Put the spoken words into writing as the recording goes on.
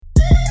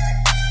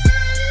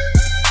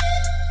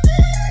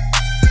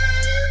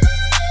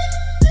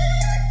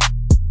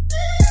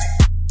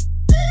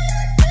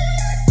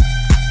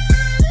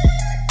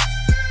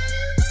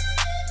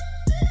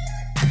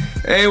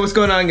Hey, what's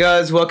going on,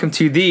 guys? Welcome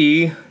to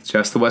the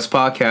Just the West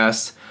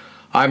podcast.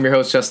 I'm your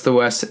host, Just the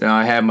West, and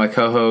I have my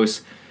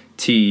co-host,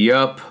 T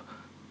Up,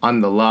 on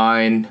the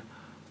line.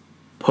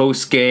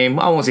 Post-game,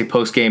 I won't say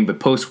post-game,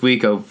 but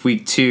post-week of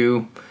week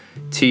 2.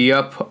 T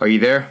Up, are you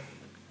there?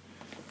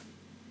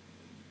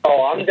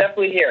 Oh, I'm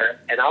definitely here,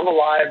 and I'm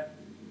alive,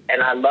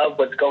 and I love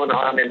what's going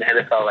on in the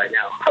NFL right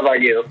now. How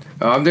about you?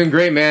 I'm doing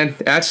great, man.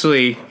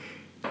 Actually,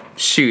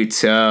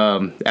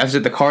 after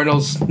the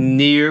Cardinals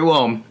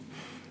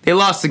they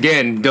lost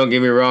again, don't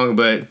get me wrong,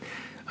 but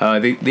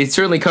they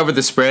certainly covered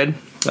the spread.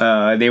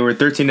 They were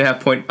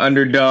 13.5-point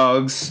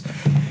underdogs,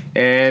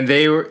 and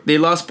they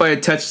lost by a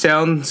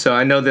touchdown, so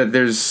I know that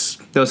there's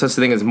no such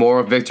thing as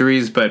moral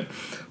victories, but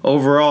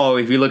overall,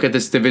 if you look at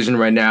this division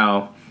right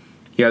now,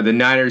 you have the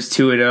Niners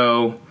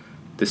 2-0,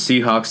 the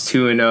Seahawks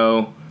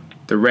 2-0,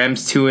 the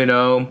Rams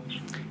 2-0,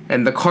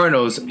 and the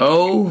Cardinals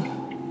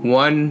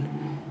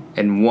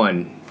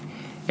 0-1-1.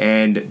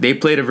 And they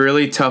played a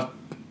really tough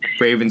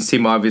Ravens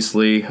team,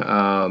 obviously.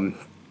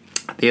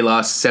 They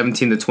lost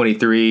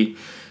 17-23.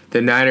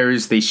 The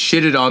Niners, they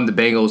shitted on the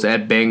Bengals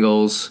at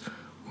Bengals,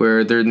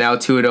 where they're now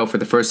 2-0 for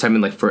the first time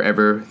in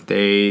forever.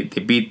 They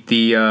beat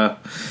the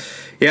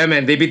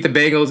they beat the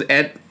Bengals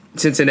at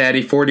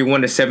Cincinnati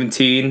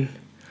 41-17.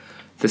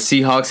 The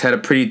Seahawks had a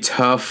pretty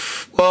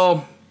tough,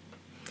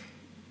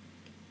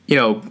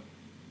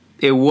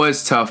 it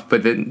was tough,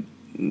 but then,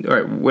 all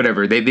right,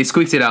 whatever. They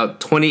squeaked it out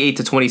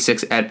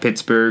 28-26 at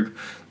Pittsburgh.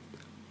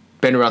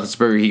 Ben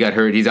Roethlisberger, he got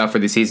hurt. He's out for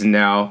the season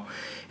now.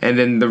 And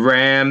then the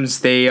Rams,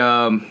 they,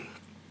 at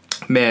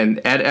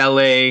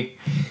LA,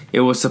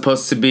 it was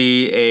supposed to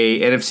be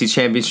a NFC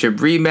Championship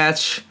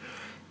rematch.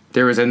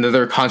 There was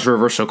another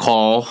controversial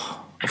call,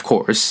 of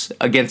course,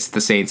 against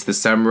the Saints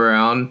this time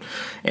around.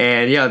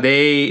 And yeah,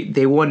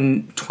 they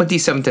won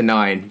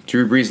 27-9.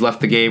 Drew Brees left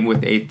the game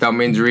with a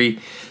thumb injury,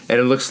 and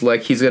it looks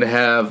like he's going to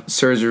have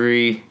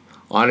surgery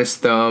on his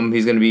thumb.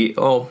 He's going to be,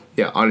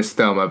 on his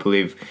thumb, I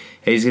believe.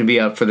 And he's going to be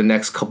out for the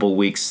next couple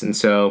weeks. And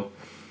so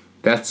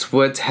that's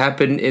what's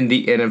happened in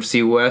the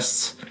NFC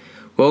West.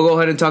 We'll go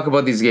ahead and talk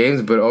about these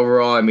games, but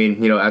overall,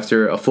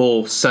 after a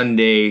full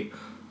Sunday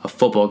of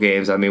football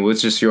games,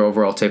 what's just your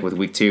overall take with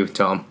week 2,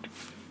 Tom?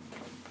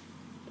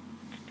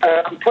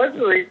 I'm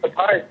pleasantly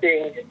surprised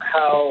seeing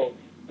how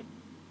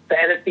the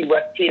NFC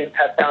West teams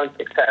have found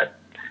success.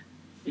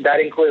 That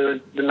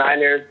includes the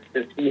Niners,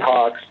 the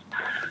Seahawks,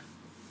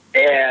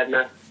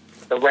 and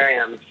the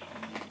Rams.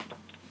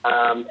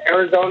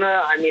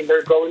 Arizona,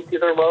 they're going through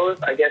their woes.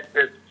 I guess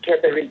we're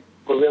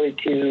really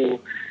too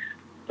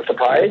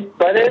surprised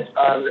by this.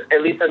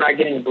 At least they're not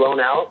getting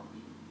blown out,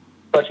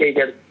 especially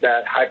against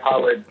that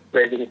high-powered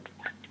Ravens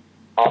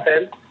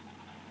offense.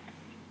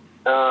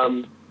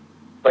 But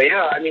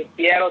yeah,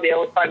 Seattle, they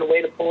always find a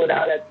way to pull it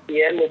out at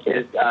the end, which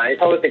is,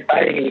 it's always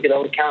exciting, and you can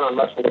always count on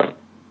Russell Wilson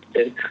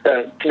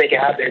to make it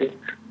happen.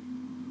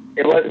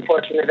 It was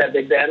unfortunate that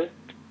Big Ben,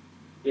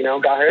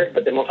 got hurt,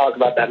 but then we'll talk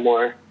about that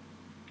more.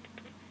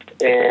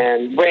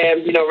 And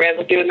Rams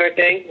are doing their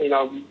thing, you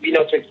know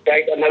what to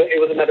expect.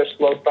 It was another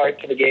slow start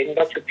to the game.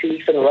 That's for 2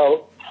 weeks in a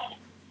row,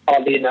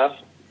 oddly enough.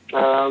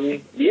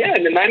 And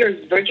the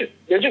Niners, they're just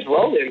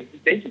rolling.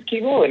 They just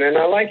keep rolling, and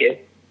I like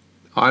it.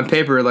 On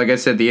paper, like I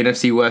said, the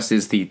NFC West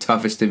is the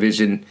toughest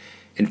division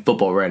in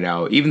football right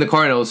now. Even the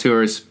Cardinals, who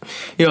are,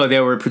 they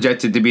were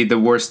projected to be the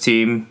worst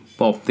team.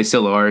 Well, they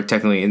still are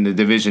technically in the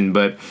division,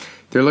 but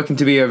they're looking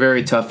to be a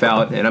very tough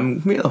out. And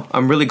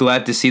I'm really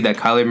glad to see that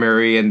Kyler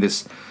Murray and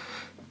this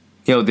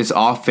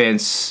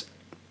offense,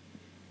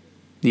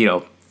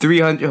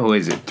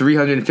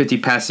 350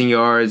 passing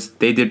yards.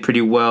 They did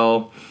pretty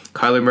well.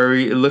 Kyler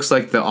Murray, it looks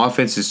like the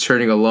offense is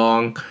turning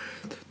along.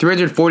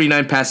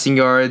 349 passing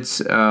yards.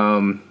 We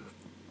can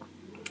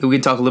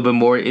talk a little bit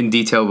more in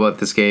detail about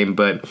this game,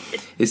 but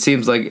it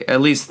seems like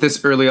at least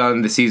this early on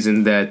in the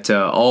season that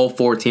all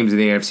 4 teams in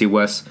the NFC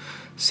West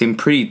seem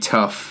pretty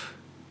tough,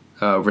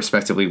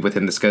 respectively,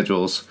 within the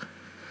schedules.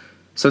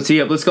 So,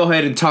 T-Up, let's go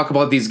ahead and talk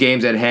about these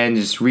games at hand,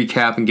 just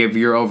recap and give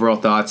your overall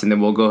thoughts, and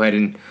then we'll go ahead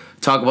and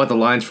talk about the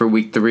lines for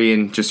Week 3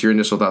 and just your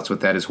initial thoughts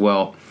with that as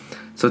well.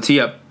 So,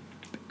 T-Up,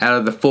 out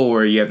of the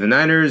 4, you have the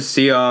Niners,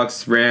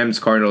 Seahawks, Rams,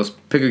 Cardinals.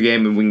 Pick a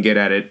game and we can get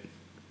at it.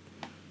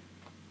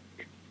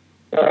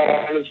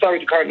 Let's start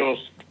with the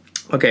Cardinals.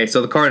 Okay,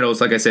 so the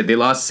Cardinals, like I said, they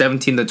lost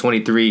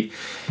 17-23.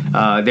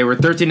 They were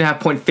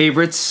 13.5-point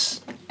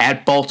favorites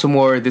at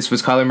Baltimore. This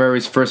was Kyler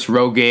Murray's first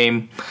road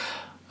game.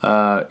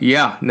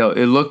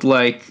 It looked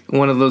like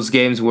one of those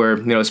games where,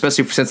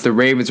 especially since the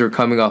Ravens were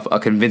coming off a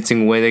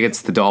convincing win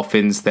against the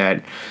Dolphins,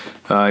 that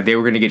they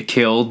were going to get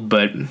killed.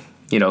 But,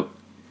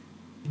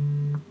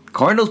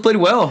 Cardinals played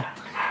well.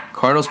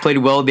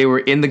 They were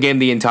in the game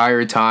the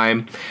entire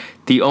time.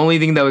 The only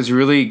thing that was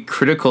really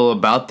critical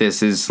about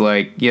this is,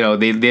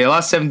 they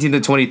lost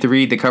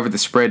 17-23. They covered the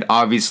spread,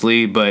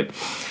 obviously, but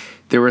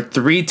there were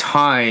 3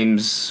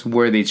 times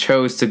where they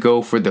chose to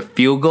go for the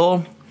field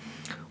goal.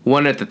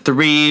 One at the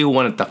 3,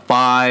 one at the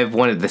 5,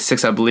 one at the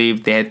 6, I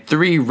believe. They had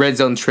 3 red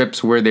zone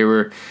trips where they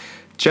were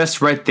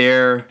just right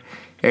there,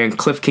 and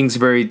Cliff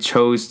Kingsbury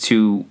chose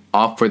to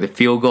opt for the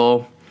field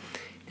goal.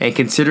 And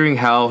considering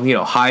how,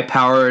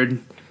 high-powered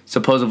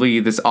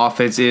supposedly this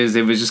offense is,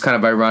 it was just kind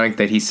of ironic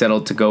that he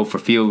settled to go for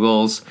field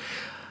goals.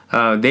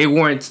 They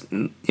weren't,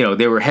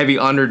 they were heavy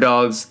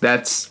underdogs.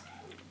 That's,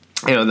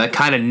 that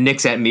kind of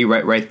nicks at me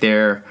right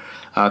there.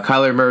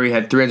 Kyler Murray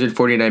had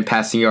 349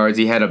 passing yards.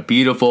 He had a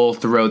beautiful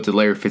throw to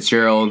Larry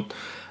Fitzgerald.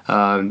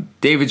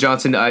 David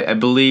Johnson, I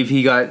believe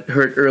he got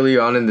hurt early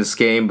on in this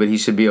game, but he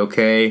should be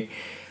okay.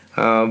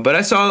 But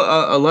I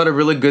saw a lot of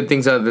really good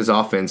things out of this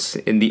offense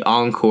in the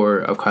encore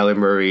of Kyler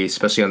Murray,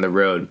 especially on the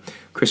road.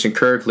 Christian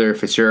Kirk, Larry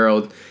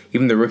Fitzgerald,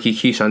 even the rookie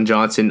Keyshawn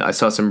Johnson, I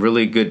saw some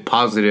really good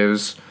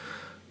positives.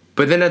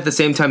 But then at the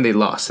same time, they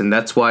lost, and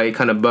that's why it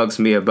kind of bugs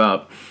me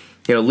about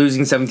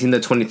losing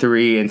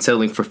 17-23 and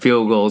settling for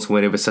field goals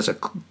when it was such a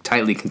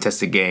tightly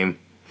contested game.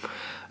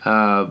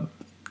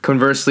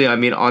 Conversely,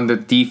 on the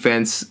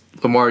defense,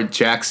 Lamar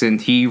Jackson,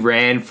 he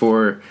ran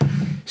for,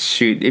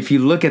 if you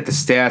look at the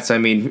stats,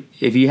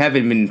 if you have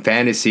him in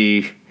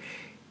fantasy,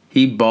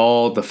 he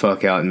balled the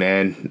fuck out,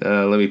 man.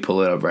 Let me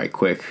pull it up right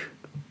quick.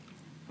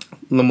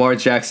 Lamar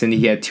Jackson,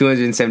 he had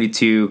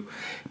 272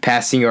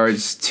 passing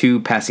yards,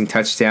 2 passing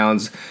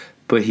touchdowns,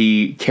 but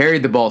he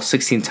carried the ball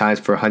 16 times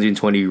for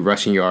 120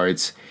 rushing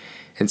yards.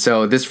 And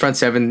so this front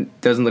seven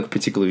doesn't look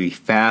particularly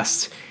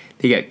fast.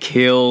 They got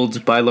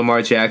killed by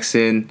Lamar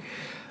Jackson.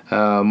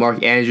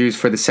 Mark Andrews,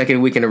 for the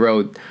second week in a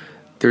row,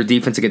 their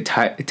defense against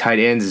tight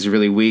ends is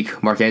really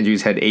weak. Mark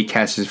Andrews had 8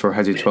 catches for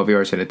 112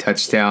 yards and a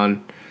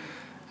touchdown.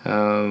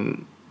 I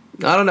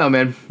don't know,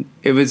 man.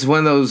 It was one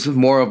of those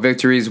moral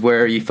victories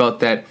where you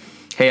felt that,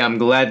 hey, I'm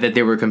glad that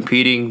they were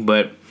competing,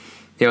 but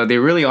they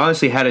really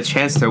honestly had a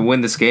chance to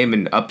win this game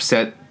and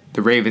upset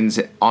the Ravens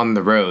on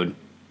the road.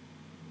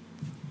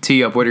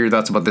 T-Up, what are your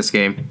thoughts about this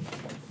game?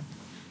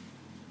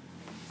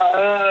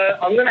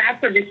 I'm going to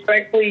have to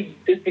respectfully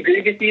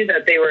disagree with you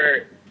that they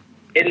were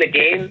in the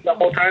game the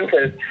whole time,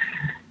 because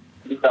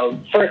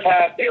first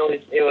half it was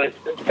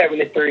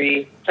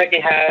 7-3,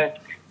 second half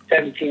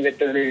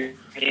 17-3,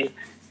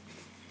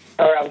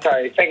 or I'm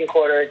sorry, second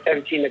quarter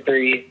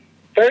 17-3,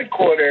 third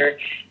quarter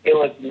it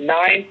was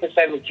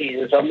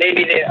 9-17, so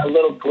maybe a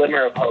little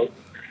glimmer of hope,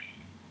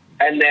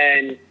 and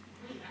then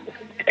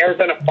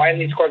Arizona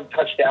finally scored a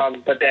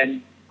touchdown, but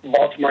then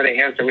Baltimore to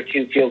answer with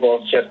 2 field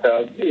goals just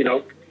to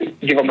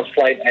give them a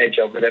slight edge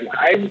over them.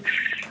 I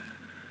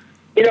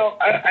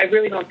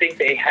really don't think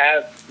they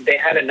had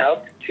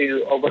enough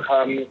to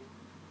overcome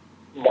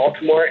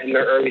Baltimore in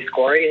their early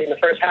scoring in the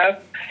first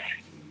half.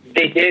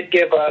 They did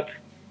give up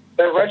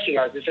their rushing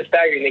yards. It's just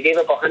staggering. They gave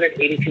up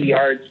 182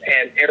 yards,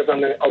 and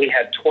Arizona only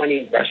had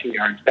 20 rushing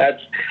yards.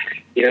 That's,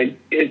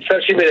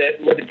 especially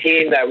with a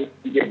team that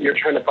you're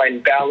trying to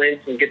find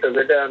balance and get the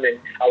rhythm and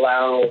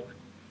allow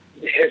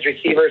his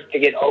receivers to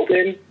get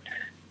open.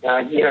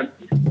 Arizona,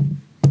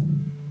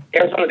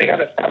 they got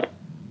to stop.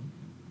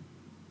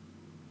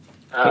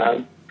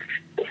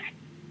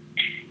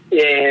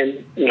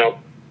 It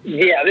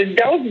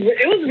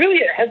was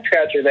really a head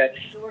scratcher that,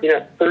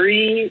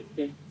 three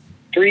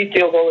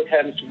field goal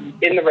attempts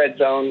in the red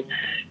zone.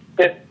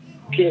 With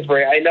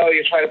Kingsbury, I know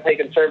you're trying to play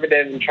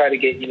conservative and try to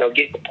get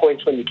the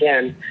points when you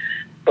can,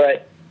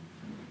 but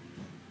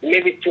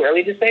maybe it's too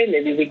early to say.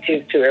 Maybe week 2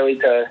 is too early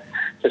to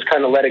just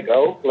kind of let it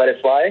go, let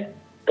it fly.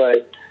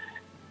 But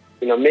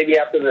maybe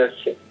after the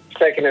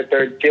second or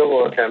third field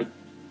goal attempt,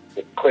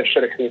 Cliff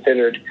should have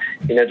considered,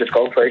 just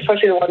go for it.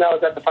 Especially the one that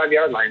was at the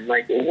 5-yard line.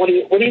 Like, what are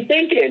you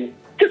thinking?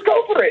 Just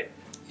go for it.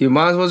 You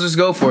might as well just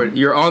go for it.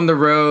 You're on the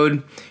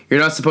road. You're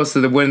not supposed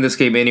to win this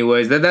game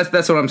anyways.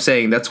 That's what I'm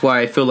saying. That's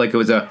why I feel like it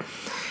was a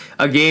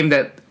game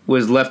that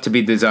was left to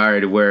be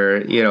desired. Where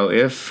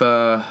if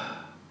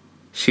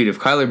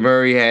Kyler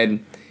Murray had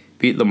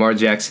beat Lamar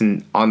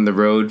Jackson on the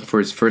road for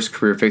his first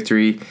career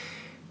victory,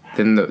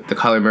 then the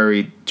Kyler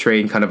Murray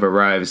train kind of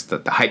arrives.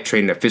 The hype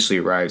train officially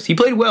arrives. He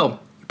played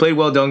well.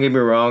 Don't get me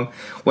wrong.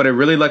 What I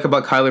really like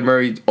about Kyler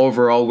Murray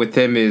overall with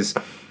him is,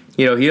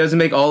 he doesn't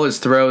make all his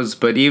throws,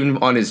 but even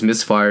on his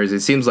misfires, it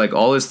seems like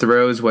all his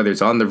throws, whether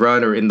it's on the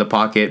run or in the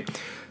pocket,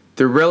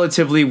 they're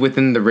relatively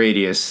within the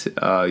radius.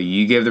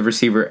 You give the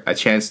receiver a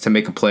chance to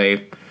make a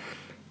play.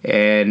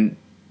 And,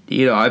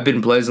 I've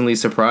been pleasantly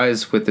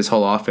surprised with this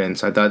whole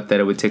offense. I thought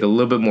that it would take a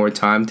little bit more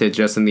time to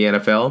adjust in the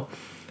NFL.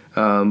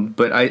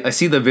 But I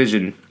see the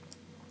vision.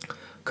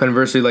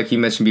 Conversely, like you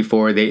mentioned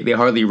before, they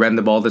hardly ran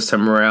the ball this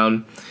time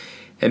around.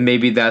 And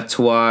maybe that's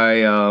why,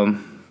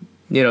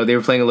 they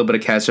were playing a little bit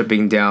of catch-up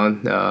being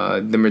down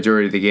the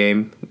majority of the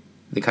game.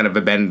 They kind of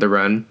abandoned the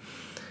run.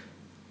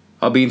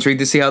 I'll be intrigued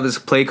to see how this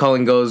play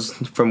calling goes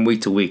from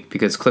week to week,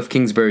 because Cliff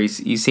Kingsbury,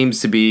 he seems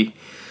to be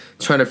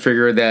trying to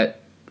figure that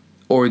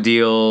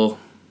ordeal.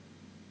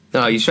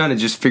 No, he's trying to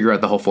just figure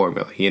out the whole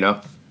formula,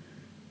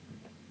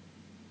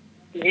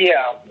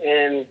 Yeah,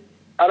 and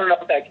I don't know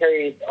if that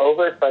carries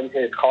over from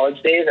his college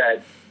days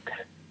at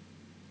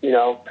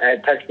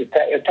Texas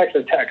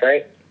Tech,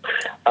 right?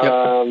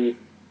 Yep.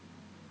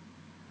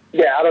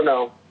 Yeah, I don't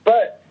know.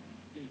 But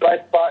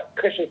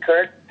Christian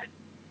Kirk,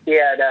 he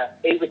had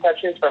 8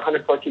 receptions for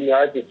 114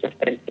 yards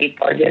and 8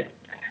 targets.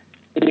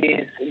 He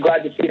he's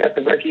glad to see that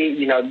the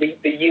rookie,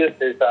 the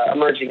youth is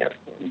emerging as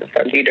the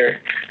front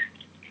leader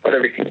for the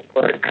receiver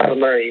for Kyler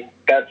Murray.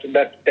 That's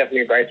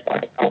definitely a bright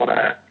spot. I want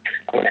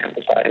to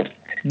emphasize.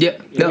 Yeah,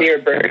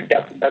 Zamir Bird,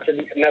 that's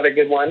another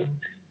good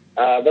one.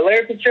 But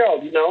Larry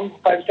Fitzgerald,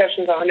 5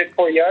 receptions,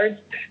 104 yards.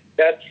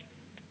 That's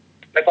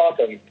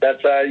awesome.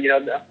 That's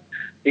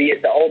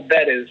the old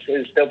vet is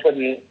still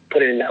putting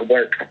in that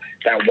work.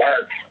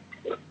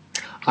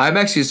 I'm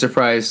actually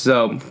surprised.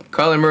 So,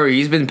 Kyler Murray,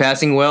 he's been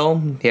passing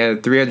well. He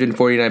had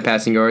 349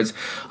 passing yards.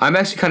 I'm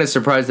actually kind of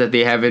surprised that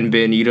they haven't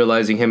been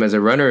utilizing him as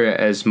a runner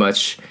as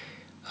much.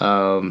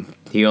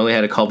 He only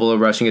had a couple of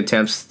rushing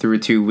attempts through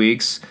 2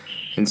 weeks.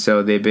 And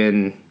so they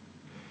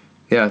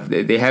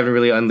haven't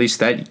really unleashed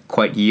that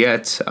quite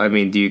yet. I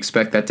mean, do you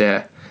expect that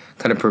to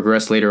kind of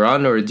progress later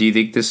on? Or do you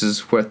think this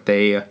is what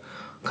they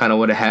kind of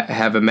want to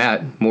have him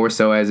at, more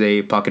so as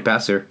a pocket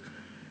passer?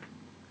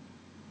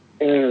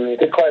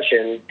 Good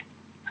question.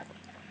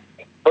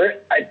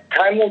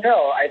 Time will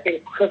tell. I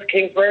think Cliff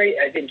Kingsbury,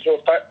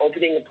 he'll start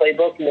opening the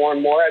playbook more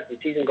and more as the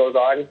season goes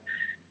on.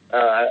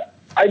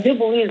 I do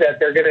believe that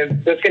there's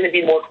going to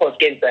be more close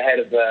games ahead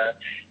of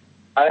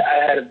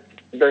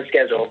their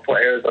schedule for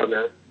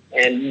Arizona.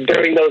 And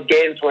during those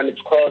games when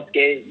it's close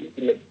games,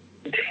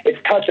 it's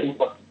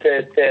touchable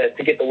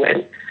to get the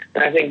win.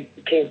 And I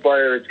think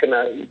Kingsbury is going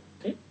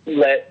to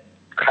let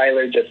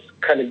Kyler just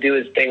kind of do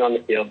his thing on the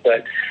field.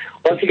 But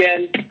once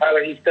again,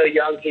 Kyler, he's still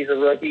young. He's a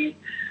rookie.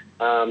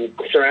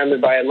 Surrounded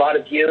by a lot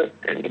of youth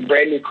and a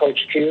brand new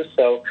coach too,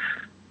 so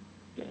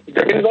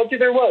they're going to go through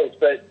their woes.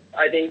 But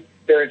I think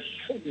there's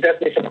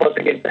definitely some close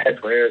games ahead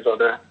for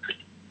Arizona.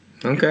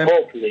 Okay.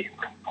 Hopefully.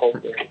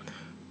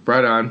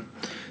 Right on.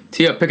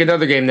 Tia, pick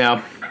another game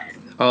now.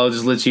 I'll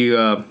just let you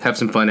have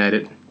some fun at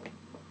it.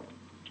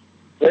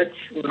 Let's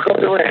go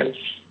to the Rams.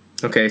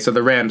 Okay, so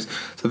the Rams.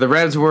 So the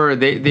Rams were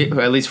they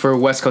at least for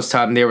West Coast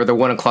time, they were the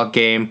 1:00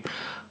 game.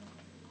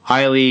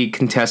 Highly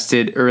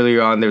contested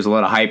earlier on. There was a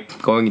lot of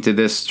hype going into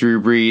this.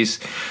 Drew Brees,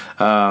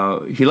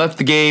 he left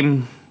the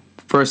game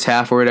first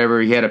half or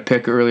whatever. He had a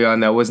pick early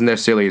on that wasn't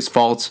necessarily his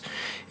fault.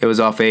 It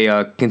was off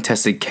a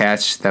contested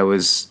catch that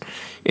was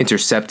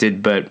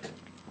intercepted. But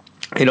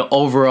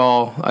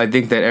overall, I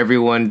think that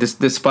everyone,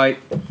 despite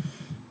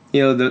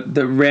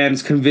the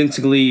Rams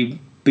convincingly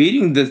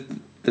beating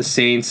the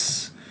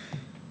Saints.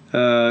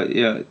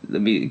 Let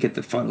me get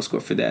the final score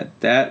for that.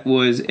 That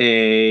was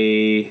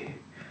a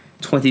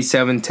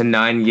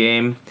 27-9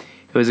 game.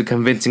 It was a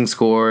convincing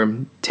score.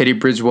 Teddy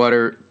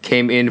Bridgewater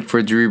came in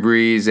for Drew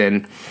Brees,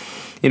 and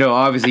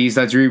obviously he's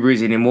not Drew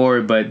Brees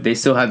anymore, but they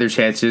still had their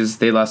chances.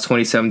 They lost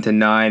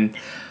 27-9.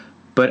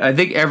 But I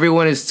think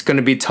everyone is going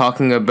to be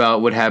talking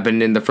about what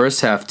happened in the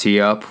first half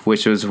tee-up,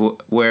 which was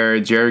where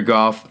Jared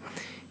Goff,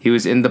 he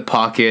was in the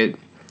pocket.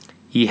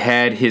 He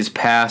had his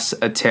pass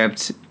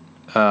attempt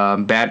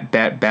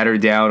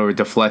battered down or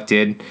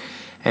deflected.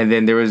 And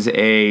then there was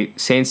a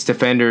Saints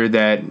defender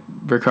that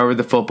recovered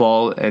the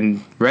football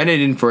and ran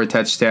it in for a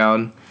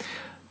touchdown.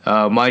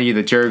 Mind you,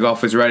 that Jared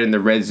Goff was right in the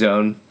red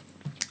zone.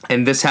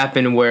 And this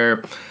happened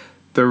where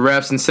the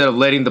refs, instead of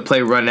letting the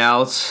play run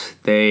out,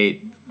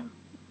 they,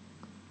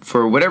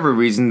 for whatever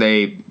reason,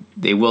 they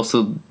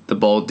whistled the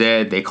ball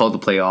dead. They called the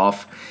play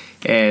off.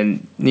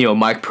 And,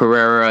 Mike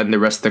Pereira and the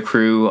rest of the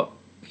crew,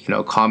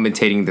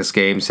 commentating this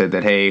game said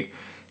that, hey,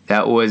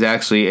 that was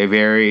actually a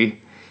very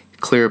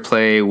clear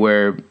play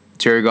where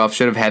Jared Goff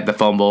should have had the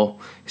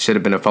fumble. It should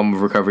have been a fumble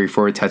recovery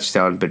for a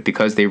touchdown, but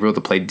because they ruled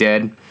the play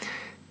dead,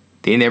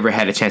 they never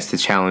had a chance to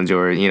challenge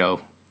or,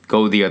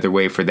 go the other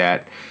way for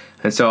that.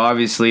 And so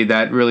obviously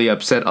that really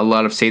upset a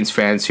lot of Saints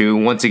fans who,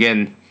 once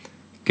again,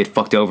 get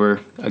fucked over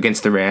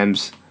against the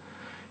Rams.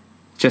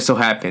 Just so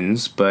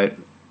happens, but,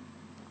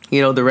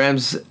 the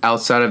Rams,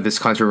 outside of this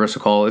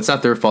controversial call, it's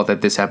not their fault that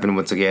this happened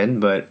once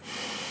again, but,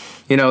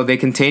 they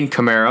contained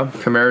Kamara.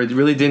 Kamara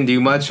really didn't do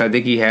much. I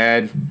think he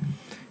had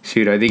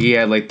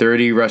like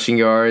 30 rushing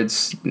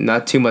yards,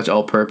 not too much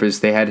all-purpose.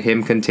 They had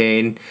him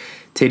contained.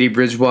 Teddy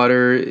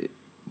Bridgewater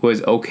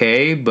was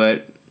okay,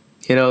 but,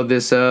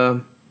 this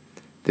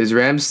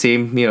Rams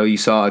team, you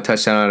saw a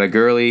touchdown out of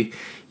Gurley.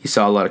 You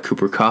saw a lot of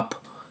Cooper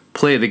Kupp.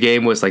 Play of the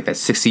game was like that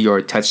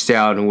 60-yard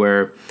touchdown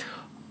where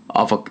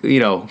off a,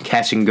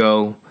 catch and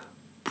go,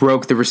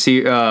 broke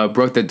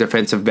the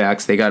defensive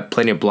backs. They got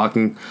plenty of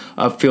blocking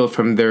upfield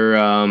from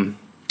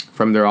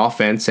their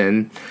offense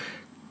and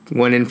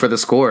went in for the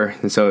score.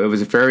 And so it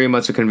was very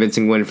much a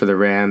convincing win for the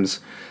Rams.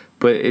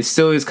 But it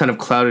still is kind of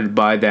clouded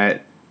by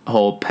that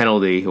whole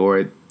penalty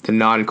or the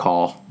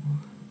non-call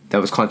that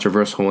was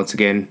controversial once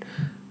again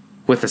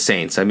with the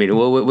Saints. I mean,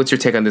 what's your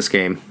take on this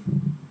game?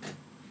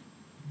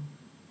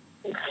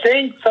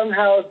 Saints,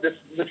 somehow, the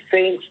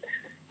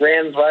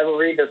Saints-Rams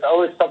rivalry, there's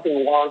always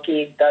something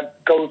wonky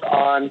that goes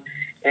on.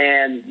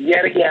 And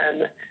yet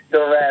again, the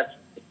refs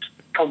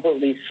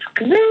completely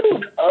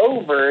screwed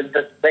over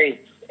the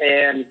Saints.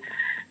 And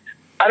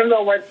I don't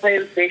know what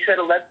they should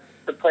have let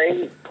the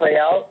play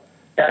out.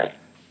 That's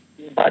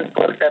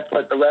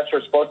what the refs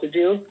were supposed to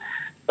do.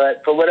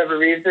 But for whatever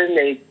reason,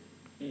 they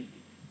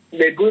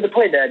blew the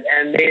play dead,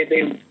 and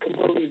they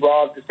completely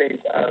robbed the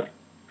Saints of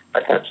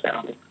a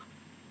touchdown.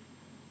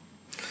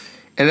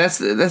 And that's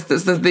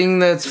the thing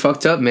that's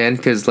fucked up, man.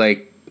 Because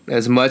like,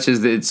 as much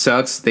as it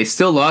sucks, they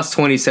still lost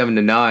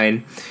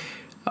 27-9.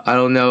 I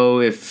don't know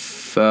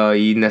if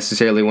you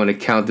necessarily want to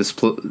count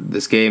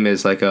this game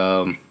as like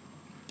an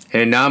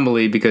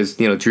anomaly because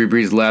Drew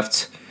Brees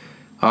left.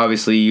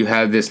 Obviously, you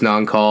have this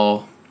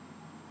non-call.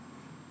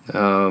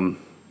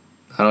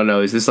 I don't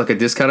know. Is this like a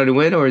discounted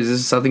win, or is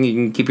this something you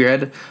can keep your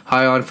head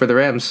high on for the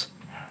Rams?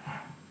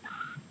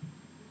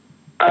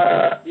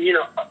 A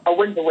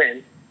win's a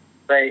win,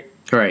 right?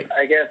 Right.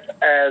 I guess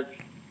as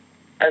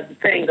the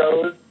saying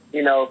goes,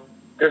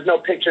 there's no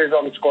pictures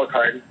on the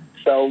scorecard.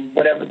 So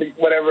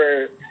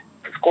whatever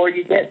score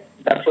you get,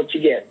 that's what you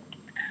get.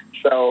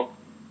 So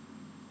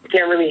you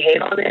can't really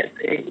hate on it.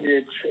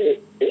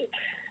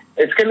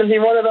 It's going to be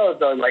one of those,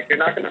 though. Like, you're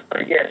not going to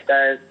forget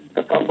that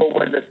the fumble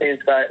when the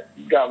Saints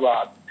got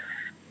robbed.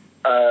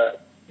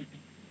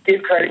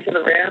 Give credit to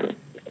the Rams.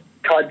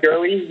 Todd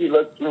Gurley, he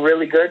looked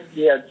really good.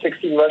 He had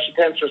 16 rush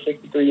attempts for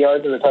 63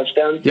 yards and a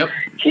touchdown. Yep.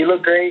 He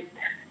looked great.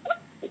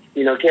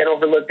 Can't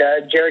overlook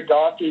that. Jared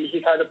Goff,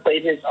 he kind of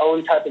played his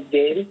own type of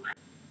game.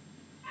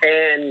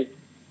 And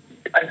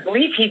I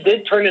believe he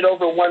did turn it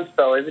over once,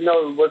 though, even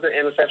though it wasn't an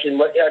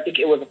interception. I think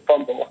it was a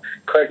fumble.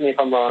 Correct me if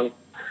I'm wrong.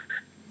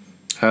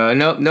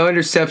 No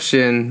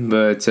interception,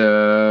 but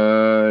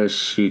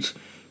shoot.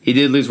 He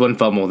did lose one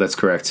fumble, that's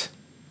correct.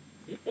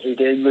 He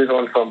did lose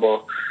one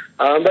fumble.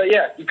 But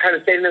yeah, he kind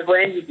of stayed in his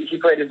lane. He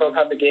played his own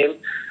type of game.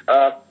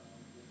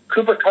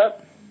 Cooper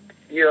Kupp,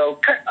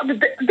 a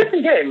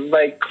different game.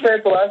 Like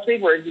compared to last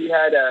week, where he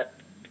had a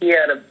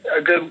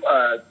good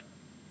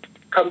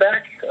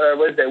comeback, or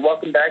what is it,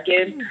 welcome back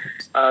game.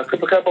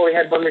 Cooper Kupp only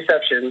had one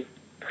reception.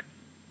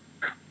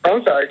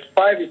 I'm sorry,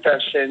 5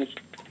 receptions.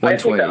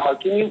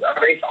 120. Can you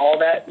erase all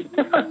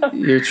that?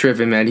 You're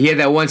tripping, man. He had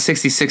that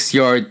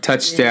 166-yard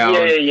touchdown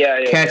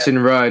catch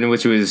and run,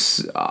 which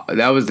was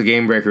that was the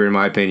game breaker in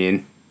my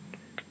opinion.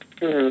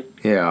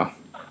 Mm-hmm. Yeah.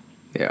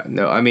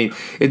 No, I mean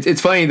it's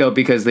funny though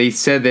because they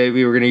said that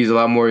we were going to use a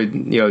lot more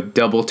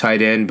double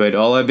tight end, but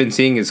all I've been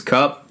seeing is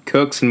Kupp,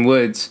 Cooks, and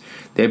Woods.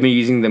 They've been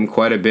using them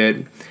quite a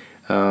bit.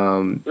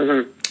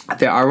 Mm-hmm.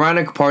 The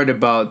ironic part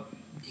about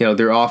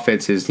their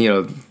offense is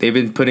they've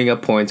been putting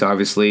up points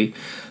obviously.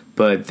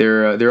 But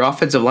their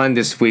offensive line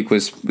this week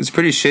was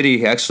pretty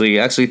shitty, actually.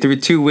 Actually, through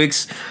 2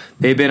 weeks,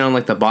 they've been on,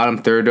 like, the bottom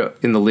third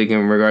in the league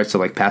in regards to,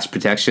 like, pass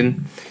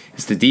protection.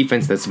 It's the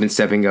defense that's been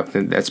stepping up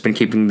that's been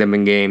keeping them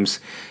in games.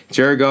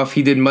 Jared Goff,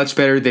 he did much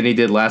better than he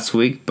did last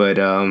week, but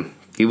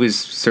he was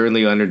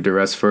certainly under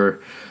duress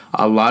for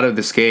a lot of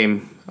this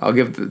game. I'll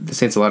give the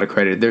Saints a lot of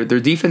credit.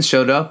 Their defense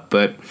showed up,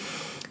 but,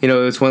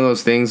 it's one of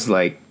those things,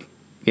 like,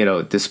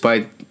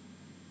 despite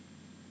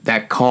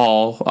that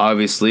call,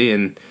 obviously,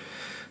 and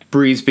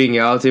Brees being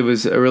out, it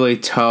was a really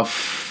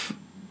tough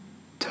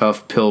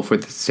pill for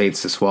the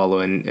Saints to swallow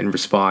and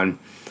respond.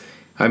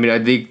 I mean,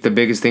 I think the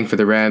biggest thing for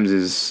the Rams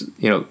is,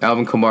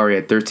 Alvin Kamara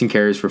had 13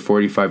 carries for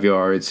 45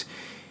 yards,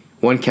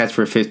 1 catch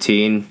for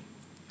 15.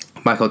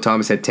 Michael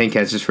Thomas had 10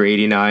 catches for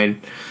 89.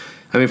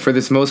 I mean, for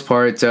this most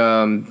part,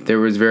 there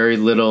were very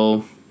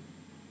little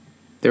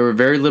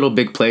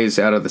big plays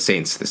out of the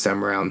Saints this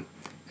time around.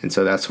 And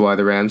so that's why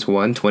the Rams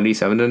won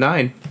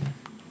 27-9.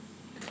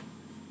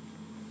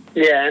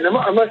 Yeah, and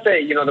I must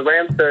say, the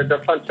Rams, their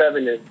front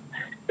seven is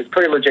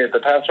pretty legit. The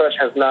pass rush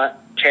has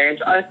not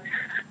changed. I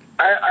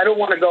don't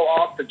want to go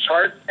off the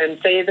charts and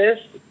say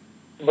this,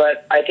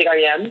 but I think I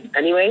am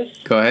anyways.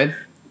 Go ahead.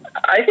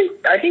 I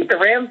think the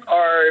Rams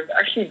are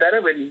actually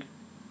better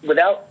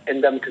without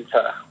Ndamukong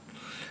Suh.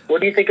 What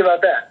do you think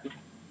about that?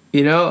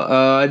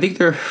 I think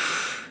they're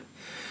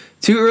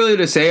too early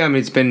to say. I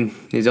mean,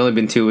 it's only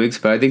been 2 weeks,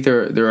 but I think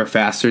they're a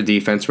faster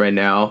defense right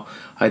now.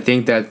 I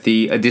think that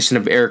the addition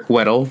of Eric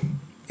Weddle,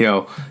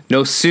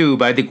 no Sue,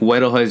 but I think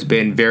Weddle has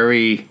been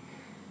very,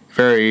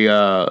 very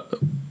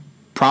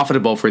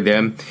profitable for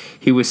them.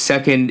 He was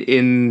second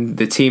in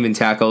the team in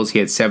tackles. He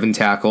had 7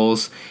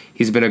 tackles.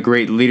 He's been a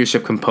great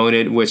leadership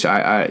component, which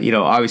I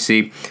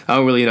obviously I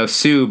don't really know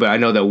Sue, but I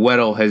know that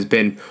Weddle has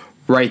been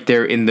right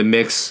there in the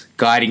mix,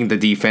 guiding the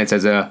defense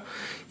as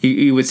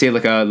you would say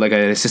like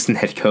an assistant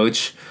head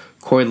coach.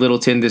 Corey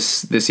Littleton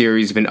this year,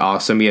 he's been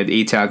awesome. He had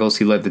 8 tackles.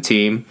 He led the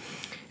team,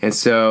 and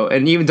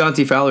even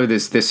Dante Fowler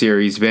this year,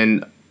 he's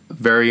been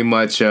very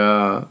much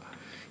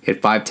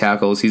hit 5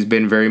 tackles. He's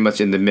been very much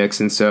in the mix,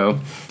 and so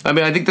I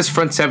mean I think this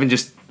front seven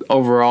just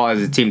overall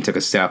as a team took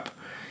a step.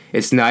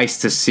 It's nice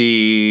to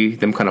see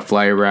them kind of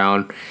fly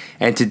around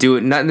and to do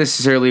it not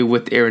necessarily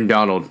with Aaron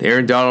Donald.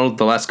 Aaron Donald,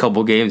 the last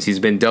couple games, he's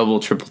been double,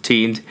 triple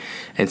teamed,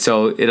 and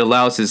so it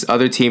allows his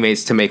other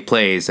teammates to make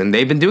plays, and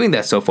they've been doing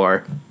that so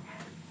far.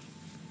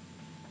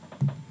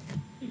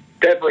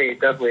 Definitely.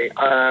 Definitely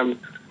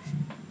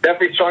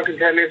strong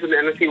contenders in the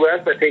NFC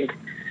West. I think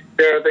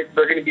they're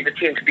going to be the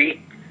team to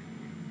beat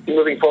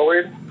moving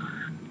forward.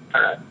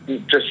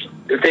 Just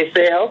if they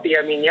stay healthy,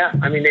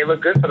 they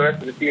look good for the rest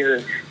of the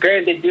season.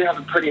 Granted, they do have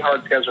a pretty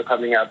hard schedule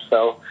coming up,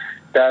 so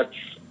that's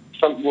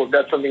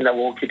something that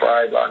we'll keep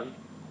our eyes on.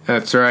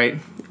 That's right.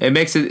 It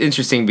makes it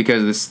interesting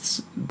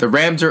because the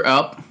Rams are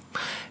up,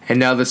 And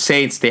now the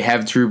Saints, they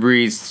have Drew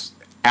Brees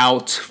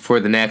out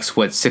for the next,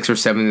 6 or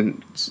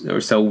 7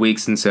 or so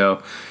weeks. And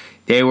so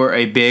they were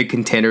a big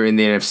contender in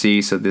the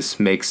NFC. So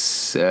this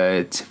makes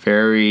it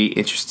very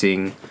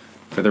interesting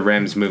for the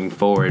Rams moving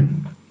forward.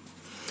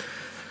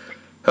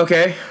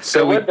 Okay,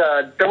 so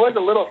there was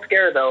a little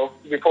scare though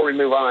before we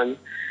move on.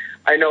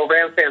 I know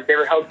Rams fans they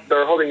were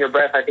holding their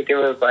breath. I think it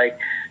was like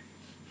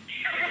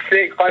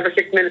 5 or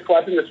 6 minutes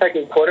left in the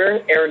second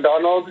quarter. Aaron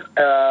Donald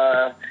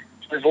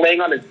was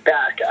laying on his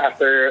back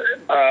after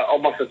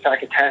almost a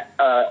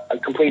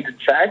completed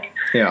sack.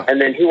 Yeah. And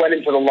then he went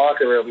into the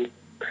locker room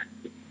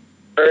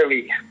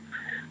early,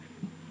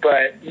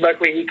 but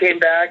luckily he came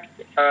back.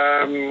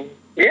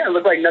 Yeah, it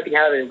looked like nothing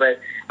happened,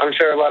 but I'm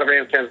sure a lot of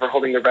Rams fans were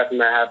holding their breath when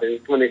that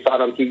happened, when they saw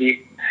it on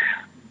TV.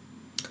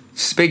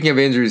 Speaking of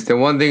injuries, the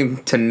one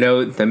thing to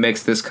note that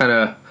makes this kind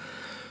of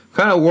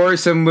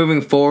worrisome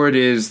moving forward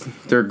is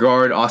their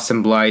guard,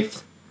 Austin Blythe,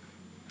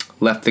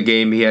 left the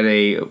game. He had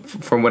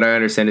from what I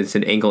understand, it's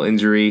an ankle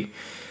injury.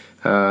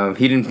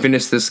 He didn't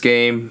finish this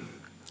game.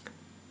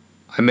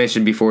 I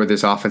mentioned before,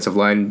 this offensive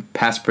line,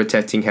 pass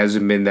protecting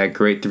hasn't been that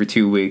great through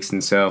 2 weeks,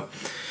 and so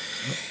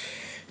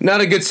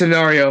not a good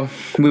scenario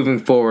moving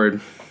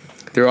forward.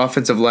 Their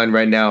offensive line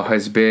right now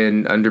has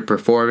been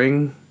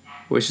underperforming,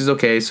 which is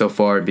okay so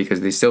far because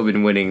they've still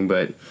been winning,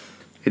 but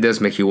it does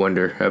make you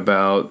wonder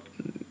about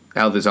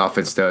how this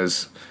offense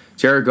does.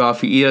 Jared Goff,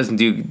 he doesn't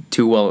do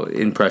too well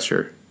in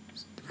pressure.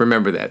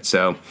 Remember that.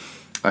 So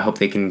I hope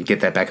they can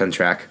get that back on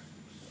track.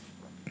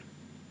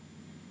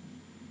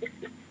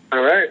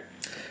 All right.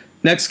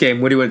 Next game,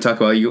 what do you want to talk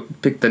about? You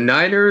pick the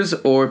Niners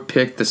or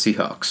pick the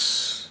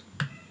Seahawks?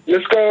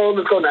 Let's go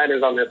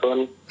Niners on this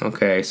one.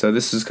 Okay, so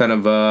this is kind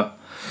of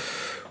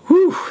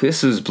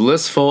this is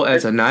blissful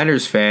as a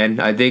Niners fan.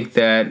 I think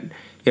that,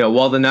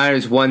 while the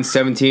Niners won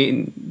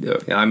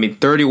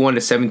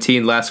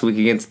 31-17 last week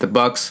against the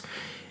Bucs,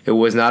 it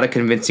was not a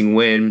convincing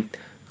win.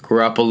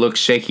 Garoppolo looked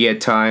shaky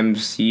at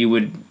times.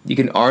 You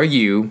can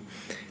argue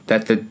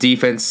that the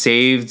defense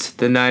saved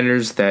the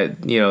Niners, that,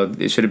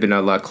 it should have been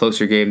a lot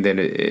closer game than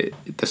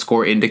the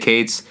score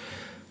indicates.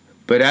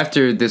 But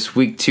after this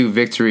Week 2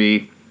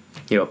 victory,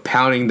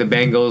 pounding the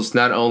Bengals,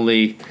 not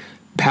only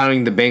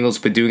pounding the Bengals,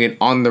 but doing it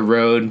on the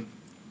road,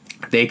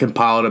 they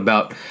compiled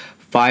about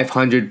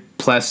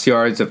 500-plus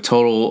yards of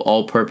total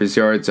all-purpose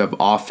yards of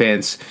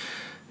offense.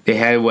 They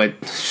had,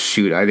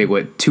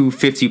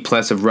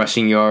 250-plus of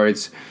rushing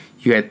yards.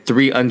 You had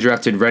 3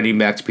 undrafted running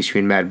backs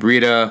between Matt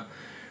Breida,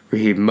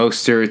 Raheem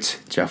Mostert,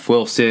 Jeff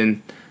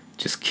Wilson.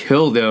 Just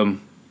killed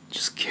them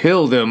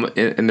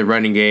in the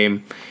running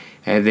game.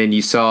 And then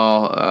you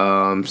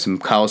saw some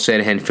Kyle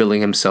Shanahan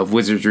feeling himself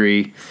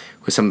wizardry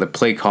with some of the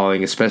play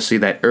calling, especially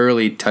that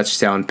early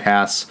touchdown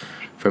pass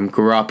from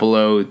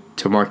Garoppolo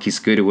to Marquise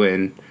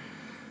Goodwin.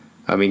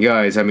 Oh, baby.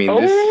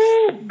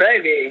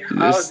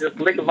 I was just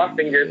licking my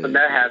fingers when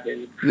that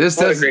happened. What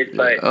a great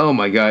sight. Oh,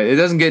 my God. It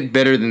doesn't get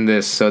better than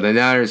this. So the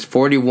Niners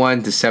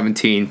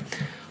 41-17.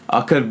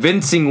 A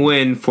convincing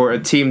win for a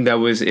team that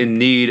was in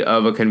need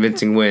of a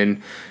convincing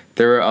win.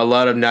 There were a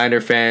lot of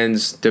Niner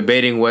fans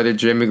debating whether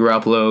Jimmy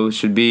Garoppolo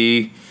should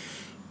be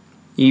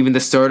even the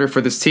starter for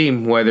this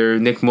team, whether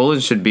Nick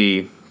Mullins should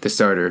be the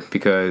starter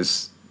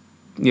because,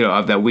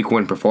 of that Week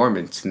 1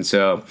 performance. And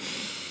so,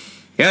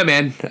 yeah,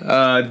 man,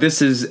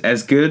 this is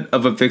as good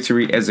of a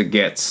victory as it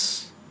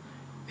gets.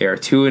 They are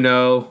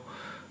 2-0.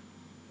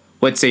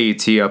 What say you,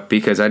 tee up?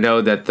 Because I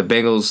know that the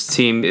Bengals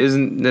team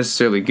isn't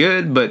necessarily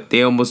good, but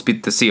they almost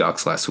beat the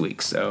Seahawks last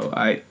week. So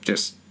I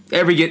just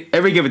every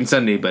given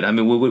Sunday. But I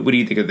mean, what do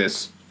you think of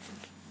this?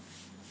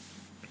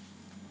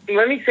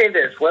 Let me say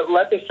this.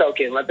 Let this soak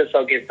in. Let this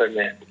soak in for a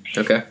minute.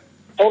 Okay.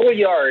 Total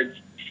yards,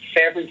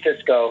 San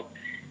Francisco,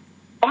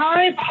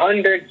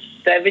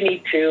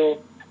 572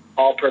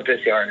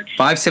 all-purpose yards.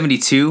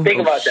 572?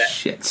 Think about that.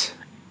 Shit.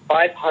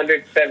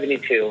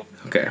 572.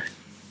 Okay.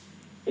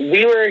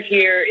 We were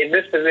here in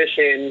this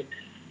position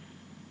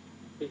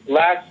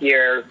last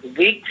year,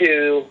 Week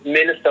 2,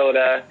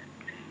 Minnesota,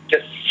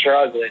 just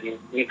struggling.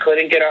 We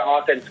couldn't get our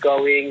offense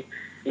going.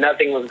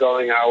 Nothing was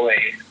going our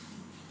way.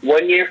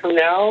 1 year from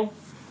now,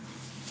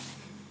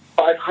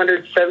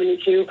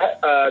 572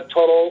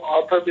 total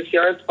all-purpose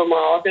yards from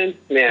our offense.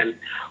 Man,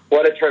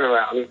 what a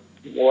turnaround.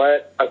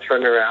 What a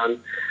turnaround.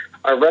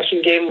 Our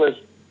rushing game was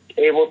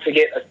able to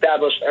get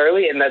established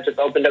early, and that just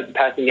opened up the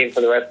passing game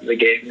for the rest of the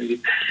game.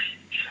 And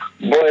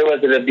boy,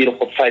 was it a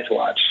beautiful sight to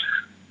watch.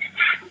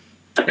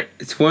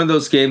 It's one of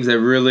those games that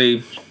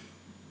really,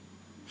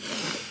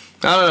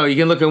 I don't know, you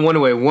can look at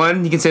one way.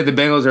 One, you can say the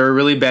Bengals are a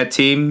really bad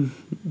team.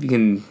 You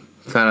can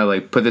kind of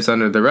like put this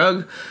under the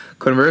rug.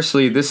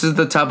 Conversely, this is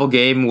the type of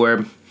game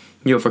where,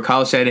 for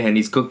Kyle Shanahan,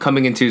 he's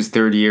coming into his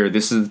third year.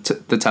 This is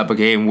the type of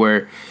game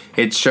where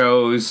it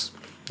shows,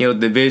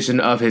 the vision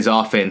of his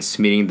offense,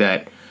 meaning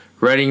that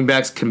running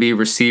backs can be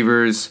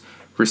receivers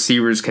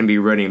can be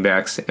running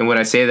backs. And when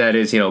I say that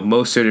is,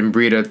 Mostert and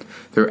Breida,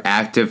 they're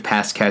active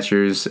pass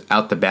catchers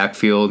out the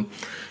backfield.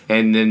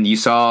 And then you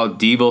saw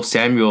Deebo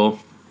Samuel,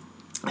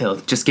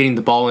 just getting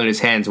the ball in his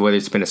hands, whether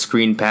it's been a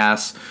screen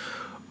pass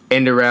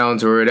end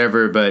arounds or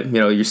whatever, but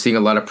you're seeing a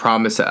lot of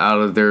promise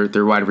out of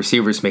their wide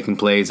receivers making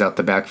plays out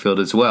the backfield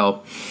as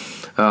well.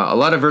 A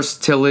lot of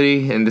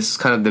versatility, and this is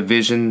kind of the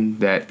vision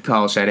that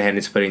Kyle Shanahan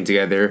is putting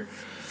together.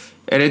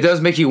 And it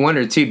does make you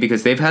wonder too,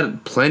 because they've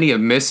had plenty of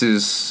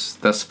misses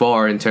thus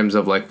far in terms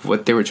of like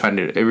what they were trying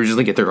to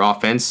originally get their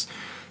offense.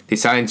 They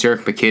signed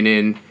Jerick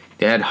McKinnon.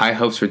 They had high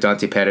hopes for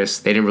Dante Pettis.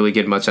 They didn't really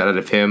get much out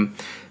of him,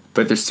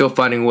 but they're still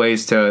finding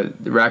ways to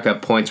rack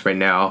up points right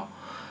now.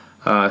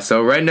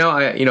 So right now,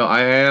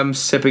 I am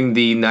sipping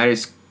the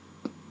Niners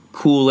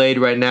Kool-Aid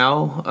right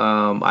now.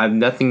 I have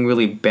nothing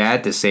really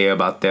bad to say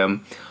about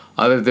them,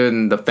 other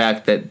than the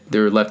fact that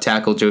their left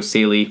tackle Joe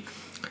Staley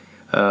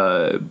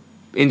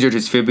injured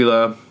his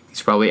fibula.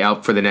 He's probably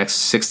out for the next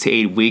 6 to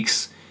 8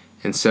 weeks,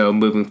 and so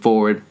moving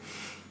forward,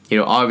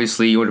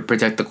 obviously you want to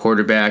protect the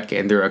quarterback,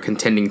 and they're a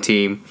contending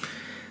team.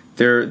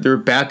 Their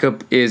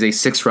backup is a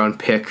 6th-round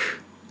pick,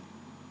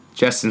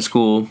 Justin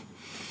Skule.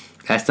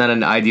 That's not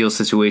an ideal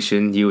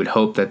situation. You would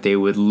hope that they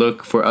would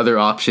look for other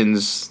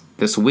options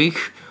this week,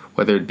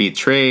 whether it be a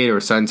trade or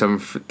sign someone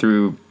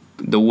through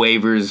the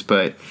waivers,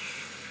 but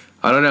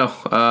I don't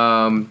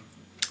know.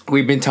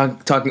 We've been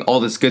talking all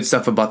this good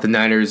stuff about the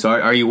Niners.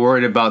 Are you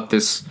worried about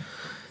this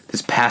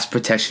pass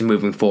protection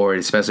moving forward,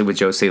 especially with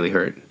Joe Staley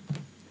hurt?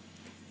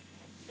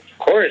 Of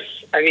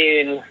course. I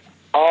mean,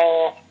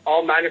 all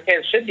Niner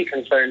fans should be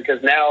concerned,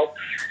 because now,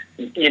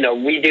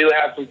 we do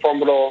have some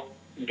formidable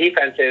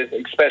defenses,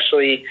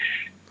 especially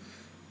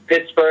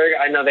Pittsburgh.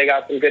 I know they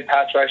got some good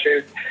pass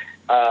rushers.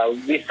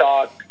 We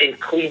saw in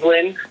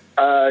Cleveland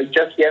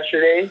just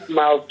yesterday,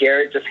 Myles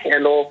Garrett just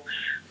handle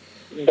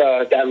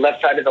that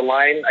left side of the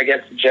line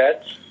against the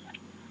Jets.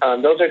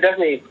 Those are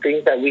definitely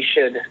things that we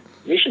should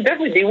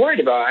definitely be worried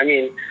about. I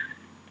mean,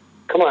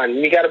 come on,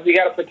 we got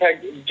to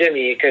protect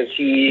Jimmy, because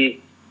he's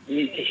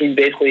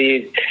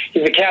basically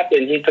the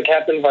captain. He's the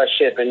captain of our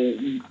ship,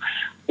 and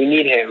we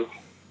need him.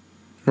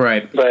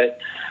 Right. But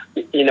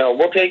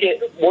we'll take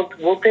it.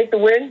 We'll take the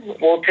win.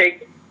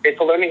 It's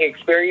a learning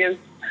experience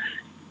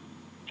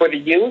for the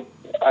youth.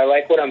 I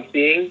like what I'm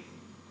seeing.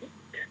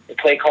 The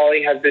play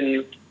calling has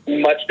been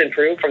much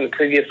improved from the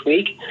previous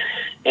week,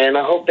 and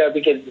I hope that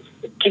we can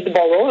keep the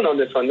ball rolling on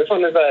this one. This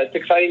one is it's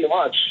exciting to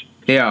watch.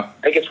 Yeah.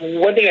 I guess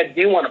one thing I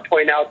do want to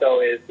point out,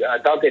 though, is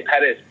Dante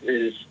Pettis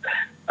is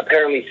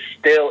apparently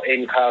still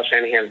in Kyle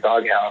Shanahan's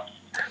doghouse,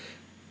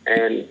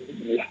 and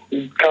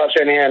Kyle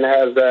Shanahan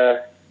has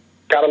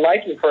got a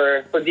liking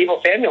for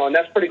Deebo Samuel, and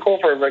that's pretty cool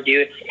for a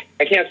rookie.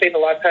 I can't say the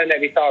last time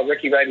that we saw a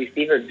rookie wide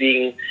receiver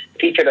being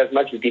featured as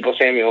much as Deebo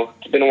Samuel.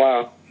 It's been a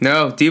while.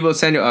 No, Deebo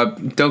Samuel,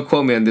 don't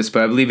quote me on this,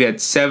 but I believe he had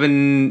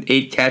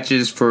 7-8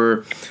 catches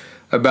for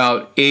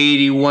about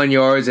 81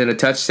 yards and a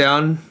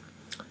touchdown.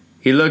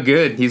 He looked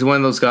good. He's one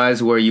of those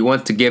guys where you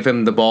want to give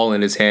him the ball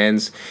in his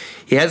hands.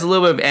 He has a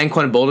little bit of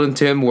Anquan Boldin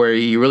to him, where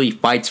he really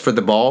fights for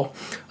the ball.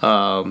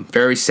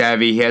 Very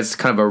savvy. He has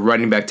kind of a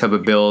running back type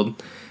of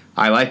build.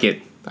 I like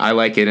it,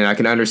 and I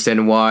can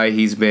understand why